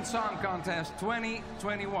Eurovision Song Contest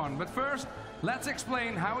 2021. But first, let's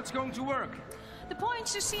explain how it's going to work. The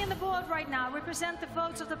points you see on the board right now represent the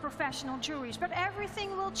votes of the professional juries, but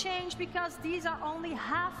everything will change because these are only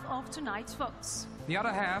half of tonight's votes. The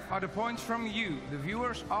other half are the points from you, the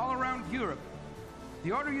viewers all around Europe.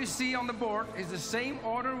 The order you see on the board is the same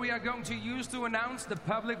order we are going to use to announce the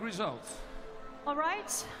public results. All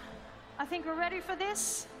right, I think we're ready for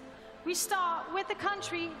this. We start with the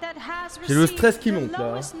country that has received the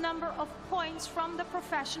lowest number of points from the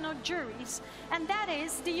professional juries, and that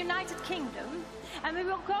is the United Kingdom. And we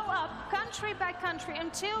will go up country by country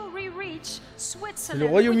until we reach Switzerland. C'est le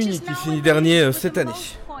Royaume-Uni qui finit dernier cette année.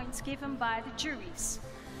 Points given by the juries.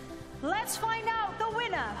 Let's find out the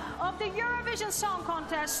winner of the Eurovision Song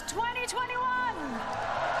Contest 2021.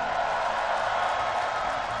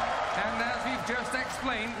 And as we've just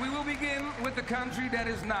explained, we will begin with the country that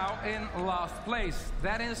is now in last place.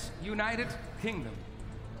 That is United Kingdom.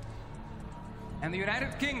 And the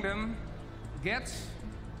United Kingdom gets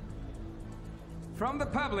from the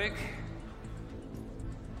public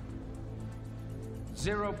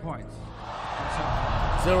 0 points.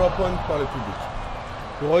 0 points par le public.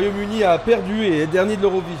 Le Royaume-Uni a perdu et est dernier de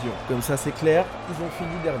l'Eurovision. Comme ça, c'est clair, ils ont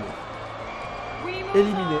fini dernier.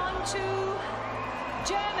 Éliminé.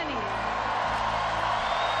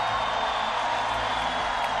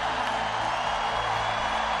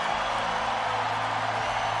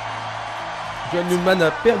 John Newman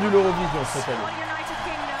a perdu l'Eurovision cette année.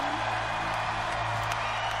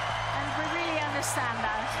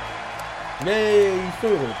 Mais ils sont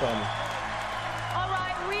heureux, apparemment.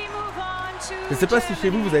 Je ne sais pas si chez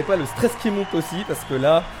vous, vous n'avez pas le stress qui monte aussi, parce que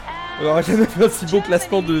là, on n'aura jamais fait un si beau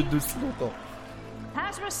classement de si longtemps.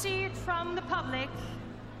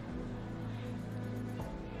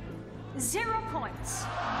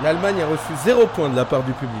 L'Allemagne a reçu 0 points de la part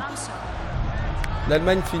du public.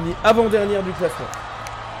 L'Allemagne finit avant-dernière du classement.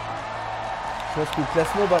 Je pense que le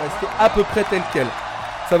classement va rester à peu près tel quel.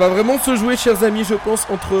 Ça va vraiment se jouer, chers amis, je pense,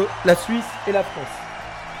 entre la Suisse et la France.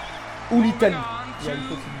 Ou l'Italie. Il y a une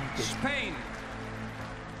possibilité. marqué. Spain.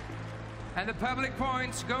 And the public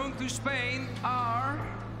points going to Spain are...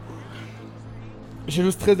 J'ai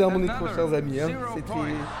le stress derrière mon écran, chers amis. Hein. Vous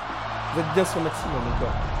êtes bien sur maximum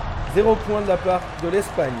encore. 0 point de la part de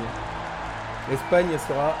l'Espagne. L'Espagne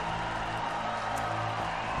sera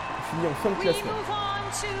finie en fin de classement.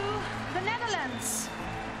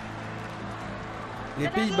 Les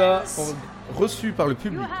Pays-Bas ont reçu par le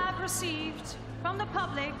public.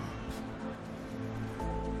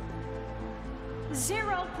 0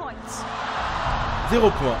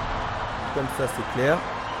 point. Comme ça, c'est clair.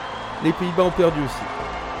 Les Pays-Bas ont perdu aussi.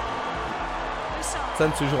 Ça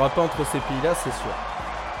ne se jouera pas entre ces pays-là, c'est sûr.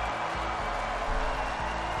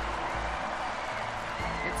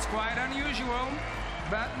 It's quite unusual,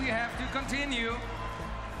 but we have to continue.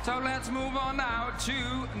 So let's move on now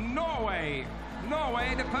to Norway.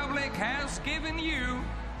 Norway, the public has given you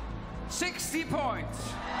 60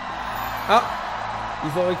 points. Ah,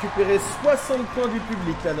 ils ont récupéré 60 points du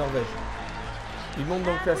public, la Norvège. Ils montent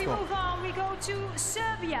dans le classement. We go to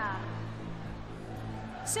Serbia.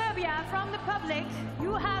 Serbia, from the public,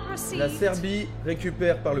 you have received La Serbie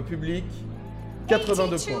récupère par le public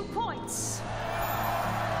 82 points.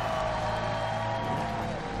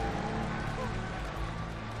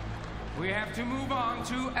 We have to move on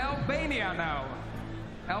to Albania now.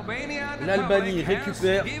 Albania, the L'Albanie public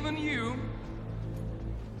récupère has given you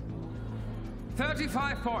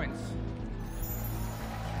 35 points.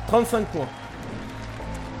 35 points.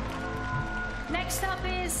 Next up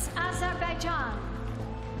is Azerbaijan.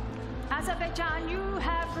 Azerbaijan, you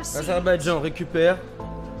have received Azerbaïdjan récupère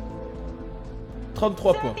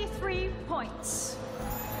 33 points. 33 points.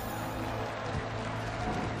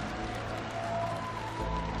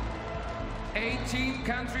 $18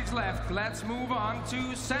 countries left. Let's move on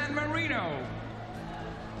to San Marino.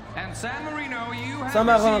 And San Marino, you have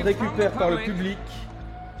Saint-Marin received from récupère the par le public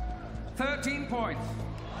public 13 points.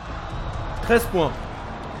 13 points.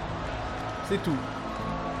 C'est tout.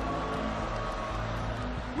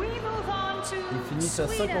 We move on to Ils finissent à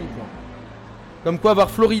 50 Sweden. points. Comme quoi avoir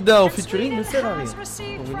Florida en featuring ne Sweden sert à rien has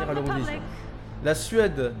received pour venir à from the l'Eurovision. public La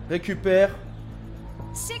Suède récupère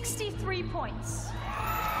 63 points.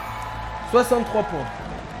 63 points.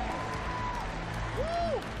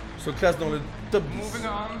 Se classe dans le top 10. Moving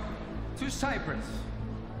on to Cyprus.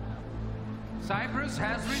 Cyprus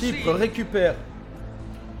has Chypre received récupère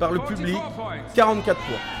par le public 44 points. 44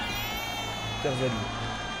 points. Chers amis.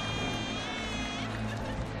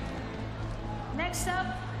 Next up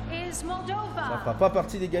is Ça Moldova. ne fera pas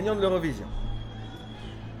partie des gagnants de l'Eurovision.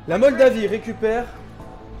 La Moldavie récupère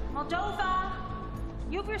Moldova,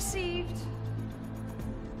 you've received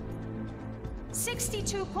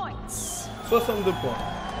 62 points. 62 points.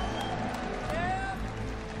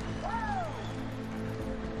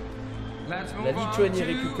 Let's move La Lituanie on to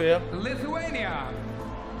récupère. Lithuania.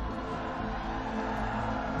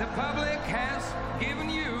 The public has given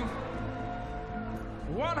you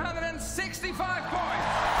 165 points.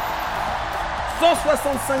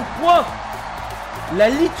 165 points. La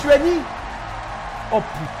Lituanie. Oh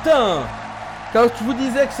putain. Quand je vous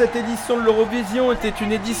disais que cette édition de l'Eurovision était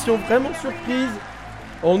une édition vraiment surprise,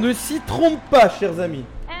 on ne s'y trompe pas, chers amis.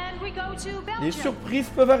 And we go to Les Belgium. surprises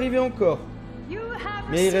peuvent arriver encore. You have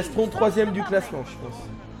Mais ils received resteront from troisième the du public classement, je pense.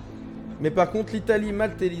 Mais par contre, l'Italie,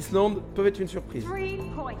 Malte et l'Islande peuvent être une surprise. 3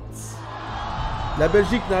 points. La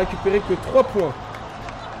Belgique n'a récupéré que 3 points.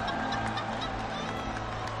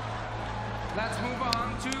 Let's move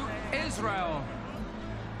on to Israel.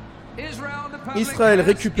 Israel, the public Israël has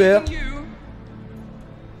récupère given you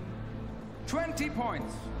 20 points.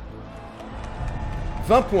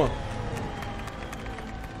 20 points.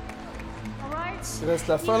 All right. Il reste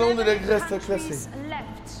la Finlande et la 11 Grèce à countries classer.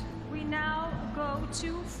 left. We now go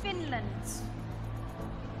to Finland.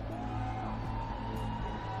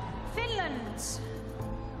 Finland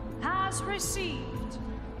has received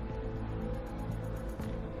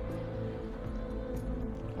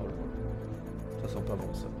Ça sent pas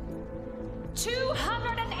bon ça.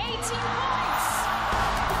 218 points.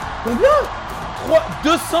 Combien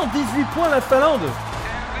 218 points la Finlande.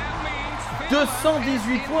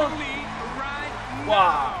 218 points.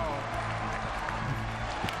 Waouh.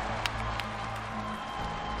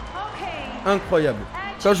 Incroyable.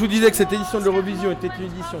 Quand je vous disais que cette édition de l'Eurovision était une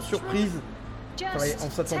édition surprise, on ne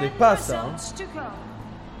s'attendait pas à ça. Hein.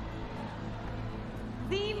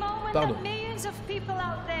 The moment Pardon. that millions of people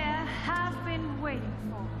out there have been waiting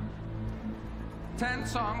for. 10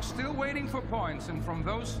 songs still waiting for points, and from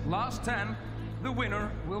those last 10, the winner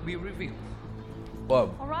will be revealed. Wow.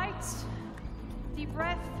 All right, deep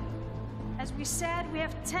breath. As we said, we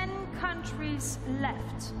have 10 countries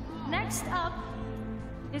left. Next up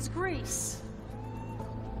is Greece.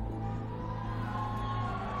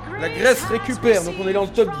 La Grèce récupère, donc on est dans le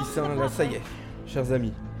top 10, hein, là, ça y est, chers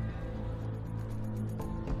amis.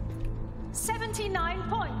 79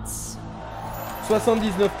 points.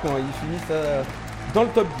 79 points, ils finissent dans le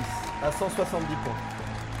top 10, à 170 points,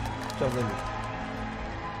 chers amis.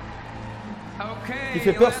 Ce qui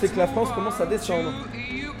fait peur, c'est que la France commence à descendre.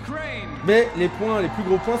 Mais les plus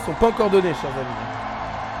gros points sont pas encore donnés, chers amis.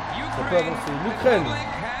 Ça peut avancer.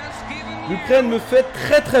 L'Ukraine me fait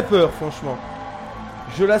très peur, franchement.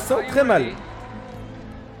 Je la sens très mal.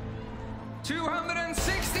 J'ai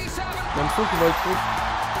l'impression qu'il va être trop.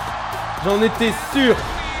 J'en étais sûr.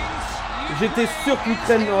 J'étais sûr que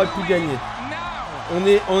l'Ukraine n'aurait pu gagner. On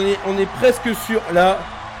est presque sûr.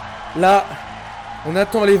 Là, on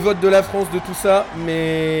attend les votes de la France de tout ça,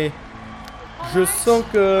 mais je sens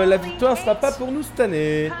que la victoire ne sera pas pour nous cette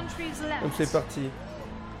année. Donc c'est parti.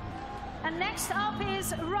 And next up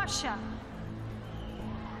is Russia.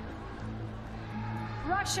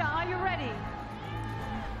 Russia, are you ready?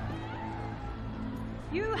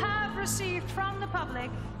 You have received from the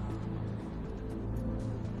public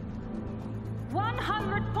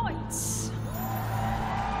 100 points.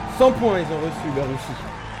 100 points ils ont reçu, la Russie.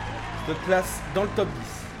 De classe dans le top 10.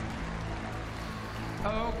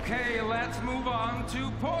 Okay, let's move on to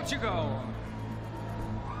Portugal.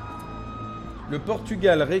 Le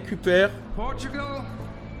Portugal récupère. Portugal,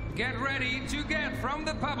 get ready to get from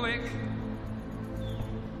the public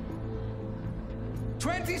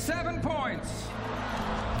 27 points.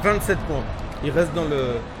 27 points. Il reste dans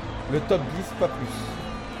le top 10, pas plus.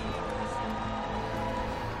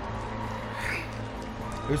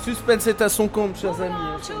 Le suspense est à son compte, chers amis.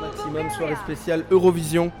 Sur Maximum, soirée spéciale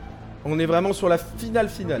Eurovision. On est vraiment sur la finale,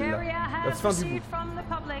 là. La fin du bout.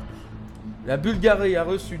 La Bulgarie a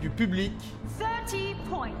reçu du public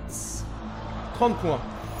 30 points.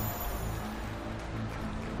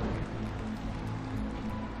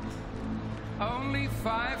 Only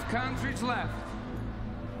 5 countries left.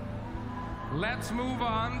 Let's move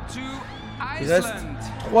on to Iceland. Il reste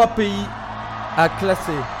 3 pays à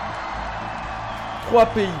classer. 3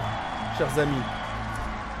 pays, chers amis.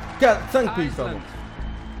 5 pays, pardon.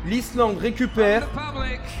 L'Islande récupère.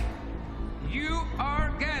 You are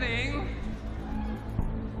getting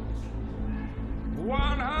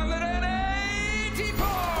 180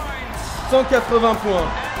 points. 180 points.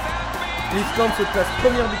 L'Islande se classe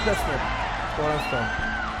première du classement pour l'instant.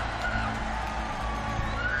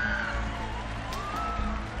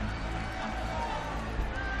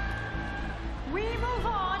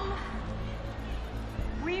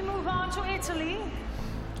 We move on to Italy.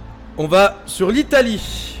 On va sur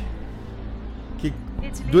l'Italie, qui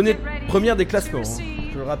est donnée première des classements, hein,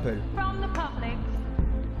 je le rappelle.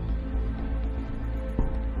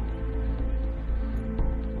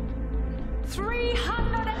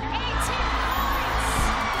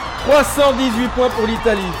 318 points pour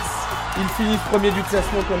l'Italie. Ils finissent premier du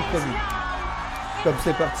classement comme prévu. Comme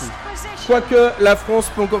c'est parti. Quoique la France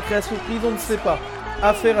peut encore créer la surprise, on ne sait pas.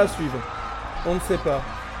 Affaire à suivre. On ne sait pas.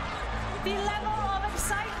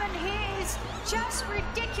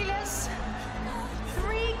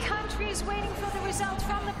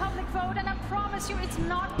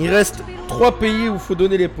 Il reste 3 pays où il faut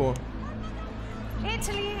donner les points.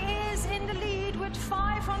 Italy is in the lead with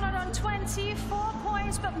 524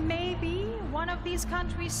 points, but maybe one of these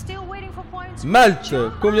countries still waiting for points.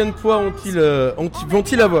 Malte, combien de points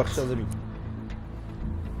vont-ils avoir, chers amis?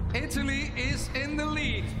 Italy is in the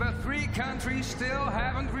lead, but 3 countries still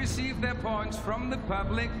haven't received their points from the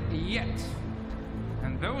public yet.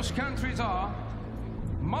 And those countries are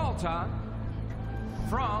Malta,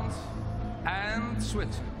 France, and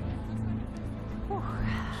Switzerland.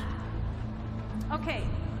 Okay,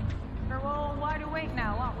 we're all wide awake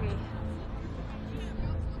now, aren't we?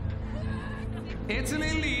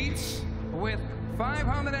 Italy leads with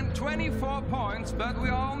 524 points, but we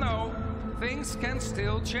all know things can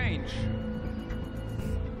still change.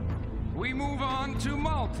 We move on to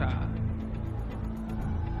Malta.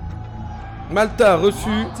 Malta reçu.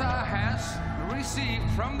 Malta has received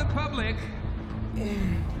from the public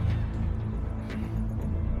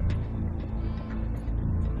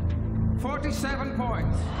 47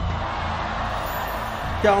 points.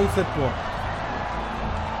 47 points.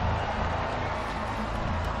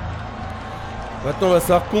 Maintenant, on va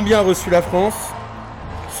savoir combien a reçu la France.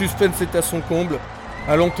 Suspense est à son comble.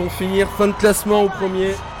 Allons-on finir fin de classement au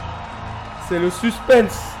premier? C'est le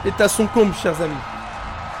suspense est à son comble, chers amis.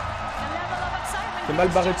 C'est mal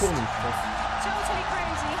barré pour nous, je pense.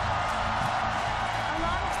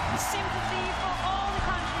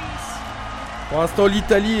 Pour l'instant,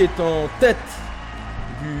 l'Italie est en tête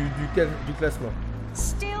du classement.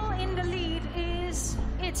 Still in the lead is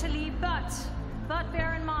Italy, but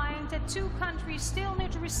bear in mind that 2 countries still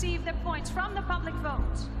need to receive their points from the public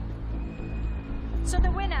vote. So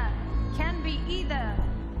the winner can be either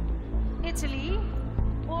Italy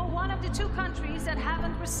or one of the 2 countries that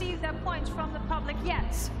haven't received their points from the public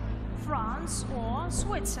yet, France or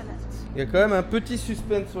Switzerland. Il y a quand même un petit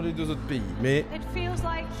suspense sur les 2 autres pays, mais It feels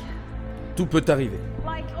like tout peut arriver.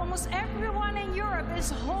 almost everyone in Europe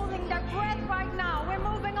is holding their breath right now. We're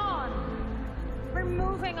moving on. We're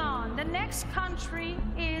moving on. The next country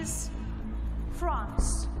is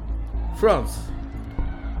France. France.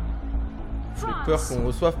 J'ai France. peur qu'on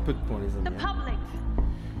reçoive peu de points, les The amis. public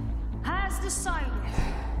has decided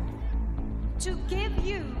to give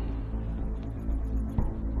you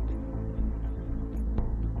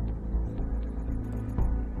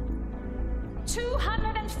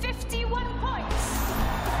 251 points.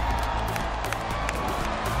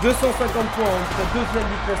 250 points, on est deuxième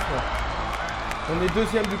du classement. On est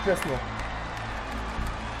deuxième du classement.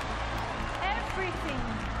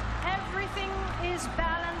 Everything is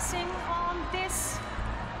balancing on this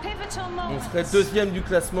pivotal moment. On serait deuxième du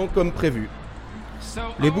classement comme prévu.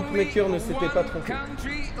 Les bookmakers ne s'étaient pas trompés.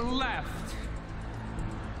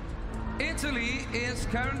 Italy is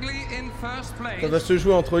currently in first place. Ça va se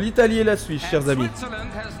jouer entre l'Italie et la Suisse, chers amis.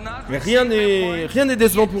 Mais rien n'est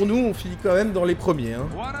décevant pour nous, on finit quand même dans les premiers. Hein.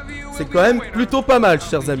 C'est quand même plutôt pas mal,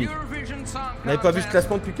 chers amis. On n'avait pas vu ce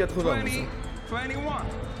classement depuis 80.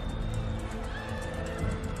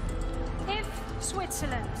 If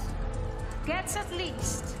Switzerland gets at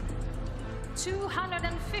least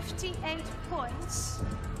 258 points,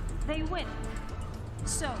 they win.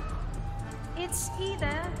 So, it's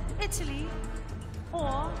either Italy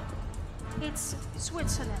or it's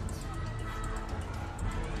Switzerland.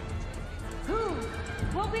 Who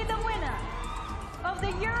will be the winner of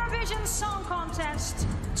the Eurovision Song Contest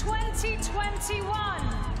 2021?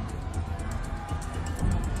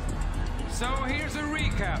 So here's a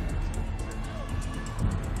recap.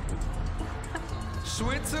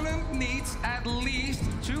 Switzerland needs at least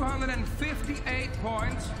 258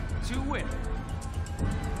 points to win.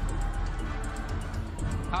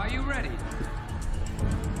 Are you ready?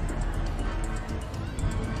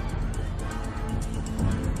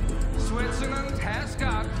 Switzerland has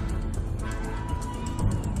got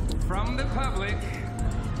from the public.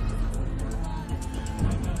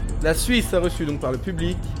 La Suisse a reçu donc par le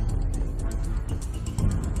public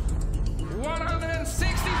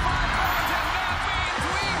 165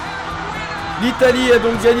 l'Italie a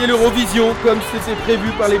donc gagné l'Eurovision comme c'était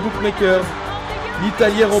prévu par les bookmakers.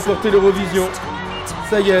 L'Italie a remporté l'Eurovision.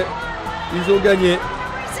 Ça y est, ils ont gagné.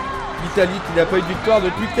 L'Italie qui n'a pas eu de victoire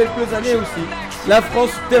depuis quelques années aussi. La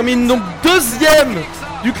France termine donc deuxième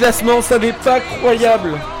du classement, ça n'est pas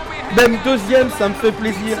croyable. Même deuxième, ça me fait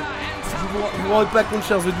plaisir. Vous vous rendez pas compte,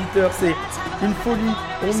 chers auditeurs, c'est une folie.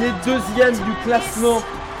 On est deuxième du classement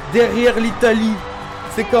derrière l'Italie.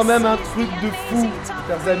 C'est quand même un truc de fou,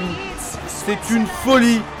 chers amis. C'est une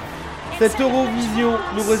folie. Cette Eurovision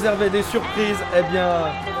nous réservait des surprises. Eh bien,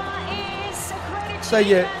 ça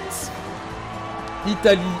y est.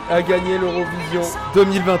 L'Italie a gagné l'Eurovision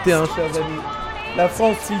 2021, chers amis. La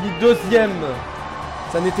France finit deuxième.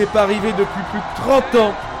 Ça n'était pas arrivé depuis plus de 30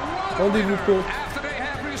 ans. Rendez-vous compte.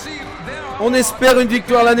 On espère une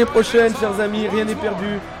victoire l'année prochaine, chers amis. Rien n'est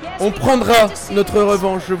perdu. On prendra notre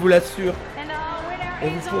revanche, je vous l'assure. Et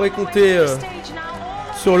vous pourrez compter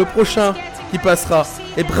sur le prochain qui passera.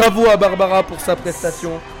 Et bravo à Barbara pour sa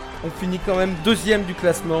prestation. On finit quand même deuxième du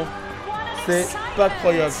classement. C'est pas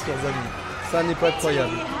croyable, chers amis. Ça n'est pas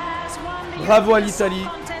croyable. Bravo à l'Italie.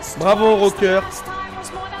 Bravo aux rockers.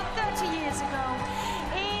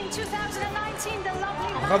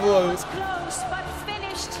 Bravo à eux.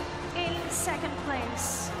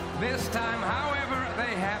 This time, however,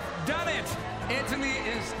 they have done it. Italy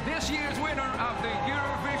is this year's winner of the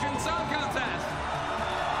Eurovision Song Contest.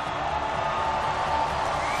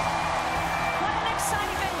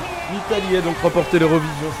 L'Italie a donc remporté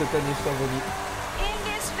l'Eurovision cette année, chers amis.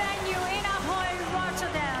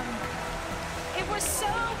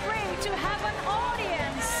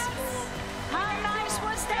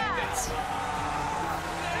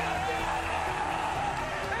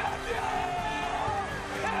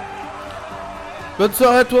 Bonne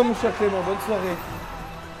soirée à toi, mon cher Clément, bonne soirée.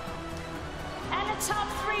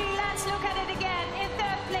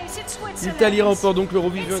 L'Italie remporte donc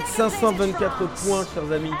l'Eurovision avec 524 points,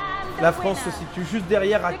 chers amis. La France se situe juste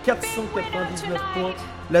derrière à 499 points.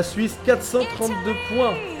 La Suisse, 432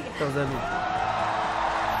 points, chers amis.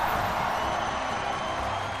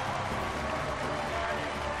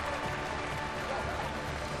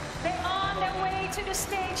 to the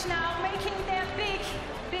stage now, making their big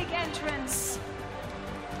entrance.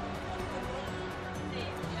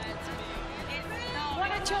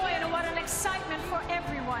 What a joy and what an excitement for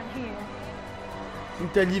everyone here.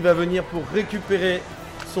 L'Italie va venir pour récupérer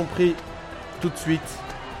son prix tout de suite.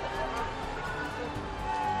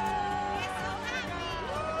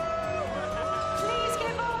 Please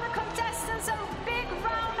give all the contestants a big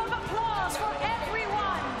round of applause for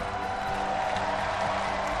everyone.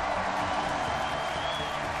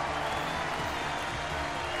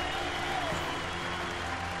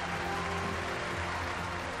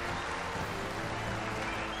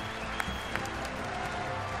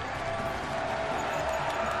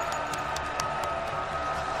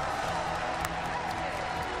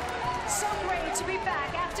 So great to be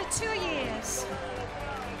back after 2 years.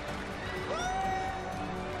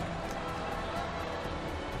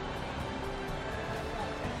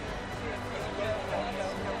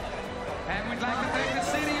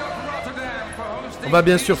 On va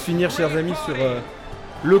bien sûr finir, chers amis, sur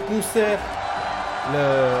le concert,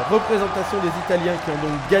 la représentation des Italiens qui ont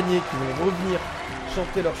donc gagné, qui vont revenir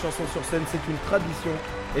chanter leurs chansons sur scène. C'est une tradition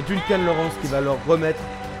et Duncan Lawrence qui va leur remettre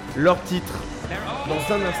leur titre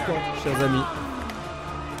dans un instant, chers amis.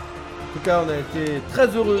 En tout cas, on a été très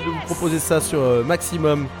heureux de vous proposer ça sur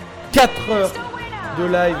Maximum. 4 heures de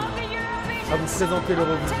live à vous présenter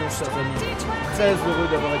l'Eurovision, chers amis. Très heureux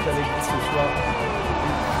d'avoir été avec vous ce soir.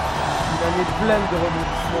 Une année pleine de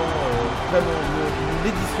rebondissements, vraiment une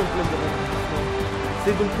édition pleine de rebondissements.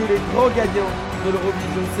 C'est donc que les grands gagnants de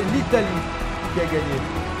l'Eurovision, c'est l'Italie qui a gagné.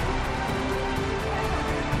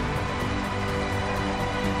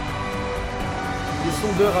 Les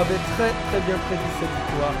sondeurs avaient très bien prédit cette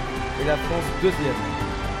victoire et la France deuxième.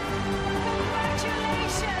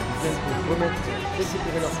 Ils viennent pour remettre,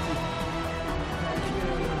 récupérer leur titre.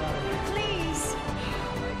 Please.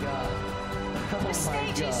 The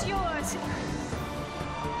stage is yours.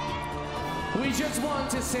 We just want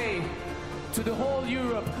to say to the whole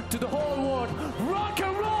Europe, to the whole world, rock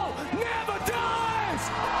and roll never dies!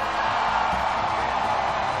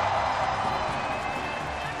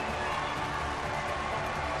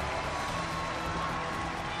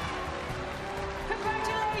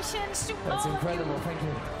 Congratulations to That's all incredible, of you. thank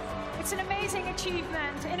you. It's an amazing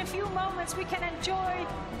achievement. In a few moments we can enjoy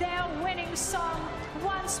their winning song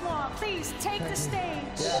once more. Please take the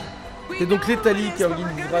stage. C'est donc l'Italie qui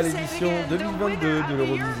organisera l'édition 2022 de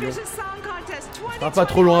l'Eurovision. On sera pas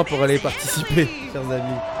trop loin pour aller participer, chers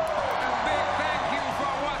amis.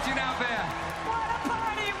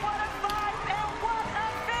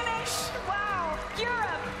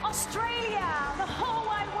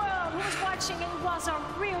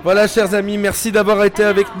 Voilà, chers amis, merci d'avoir été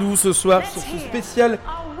avec nous ce soir sur ce spécial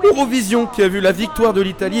Eurovision qui a vu la victoire de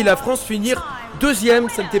l'Italie et la France finir deuxième.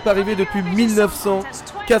 Ça n'était pas arrivé depuis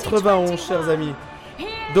 1991, chers amis.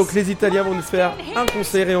 Donc les Italiens vont nous faire un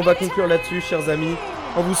concert et on va conclure là-dessus, chers amis.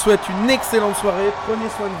 On vous souhaite une excellente soirée, prenez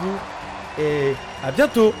soin de vous et à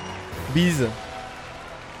bientôt. Bise.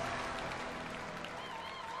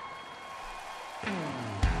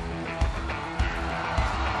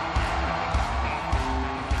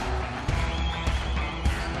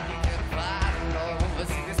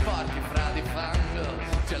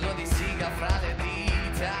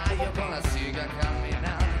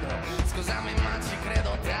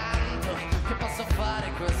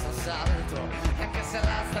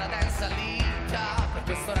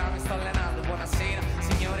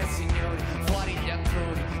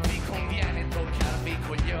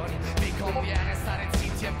 Conviene stare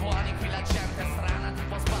zitti e buoni, qui la gente è strana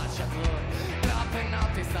tipo spacciatori. Troppe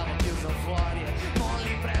notti stavo chiuso fuori